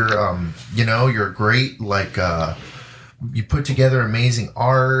 You're great. Like, you put together amazing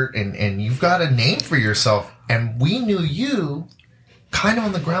art, and you've got a name for yourself. And we knew you kind of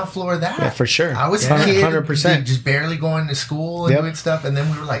on the ground floor of that. Yeah, for sure. I was a kid, 100%, just barely going to school and doing stuff, and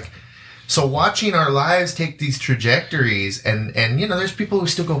then we were like. So watching our lives take these trajectories, and there's people who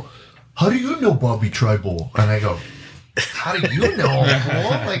still go, how do you know Bobby Tribal? And I go, how do you know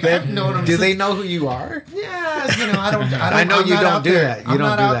him? Like, I've known him. Do they know who you are? Yeah, I don't. I know you don't do that. I'm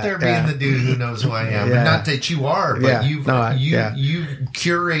not out there being the dude who knows who I am. Yeah. Not that you are, but you've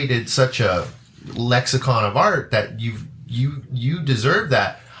curated such a lexicon of art that you deserve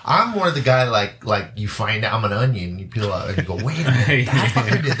that. I'm more the guy like you find out I'm an onion, you peel out and you go, wait a minute, that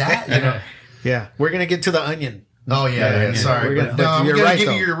fucker did that, Yeah, we're gonna get to the onion. Oh yeah. Sorry, I'm gonna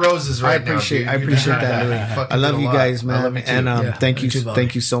give you your roses right now. I appreciate that, Louie. I love you guys, man, and thank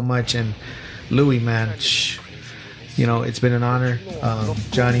you so much. And Louie, man, it's been an honor.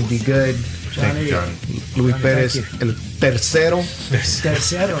 Johnny, be good. Thank you, Johnny. Louie Perez, el tercero.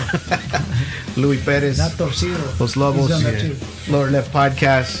 Louie Perez. Not torcido. Los Lobos. Lower Left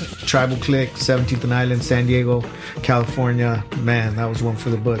Podcast. Tribal Click. 17th and Island, San Diego, California. Man, that was one for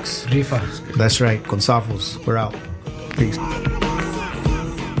the books. Rifa. That's right. Con Safos. We're out. Peace.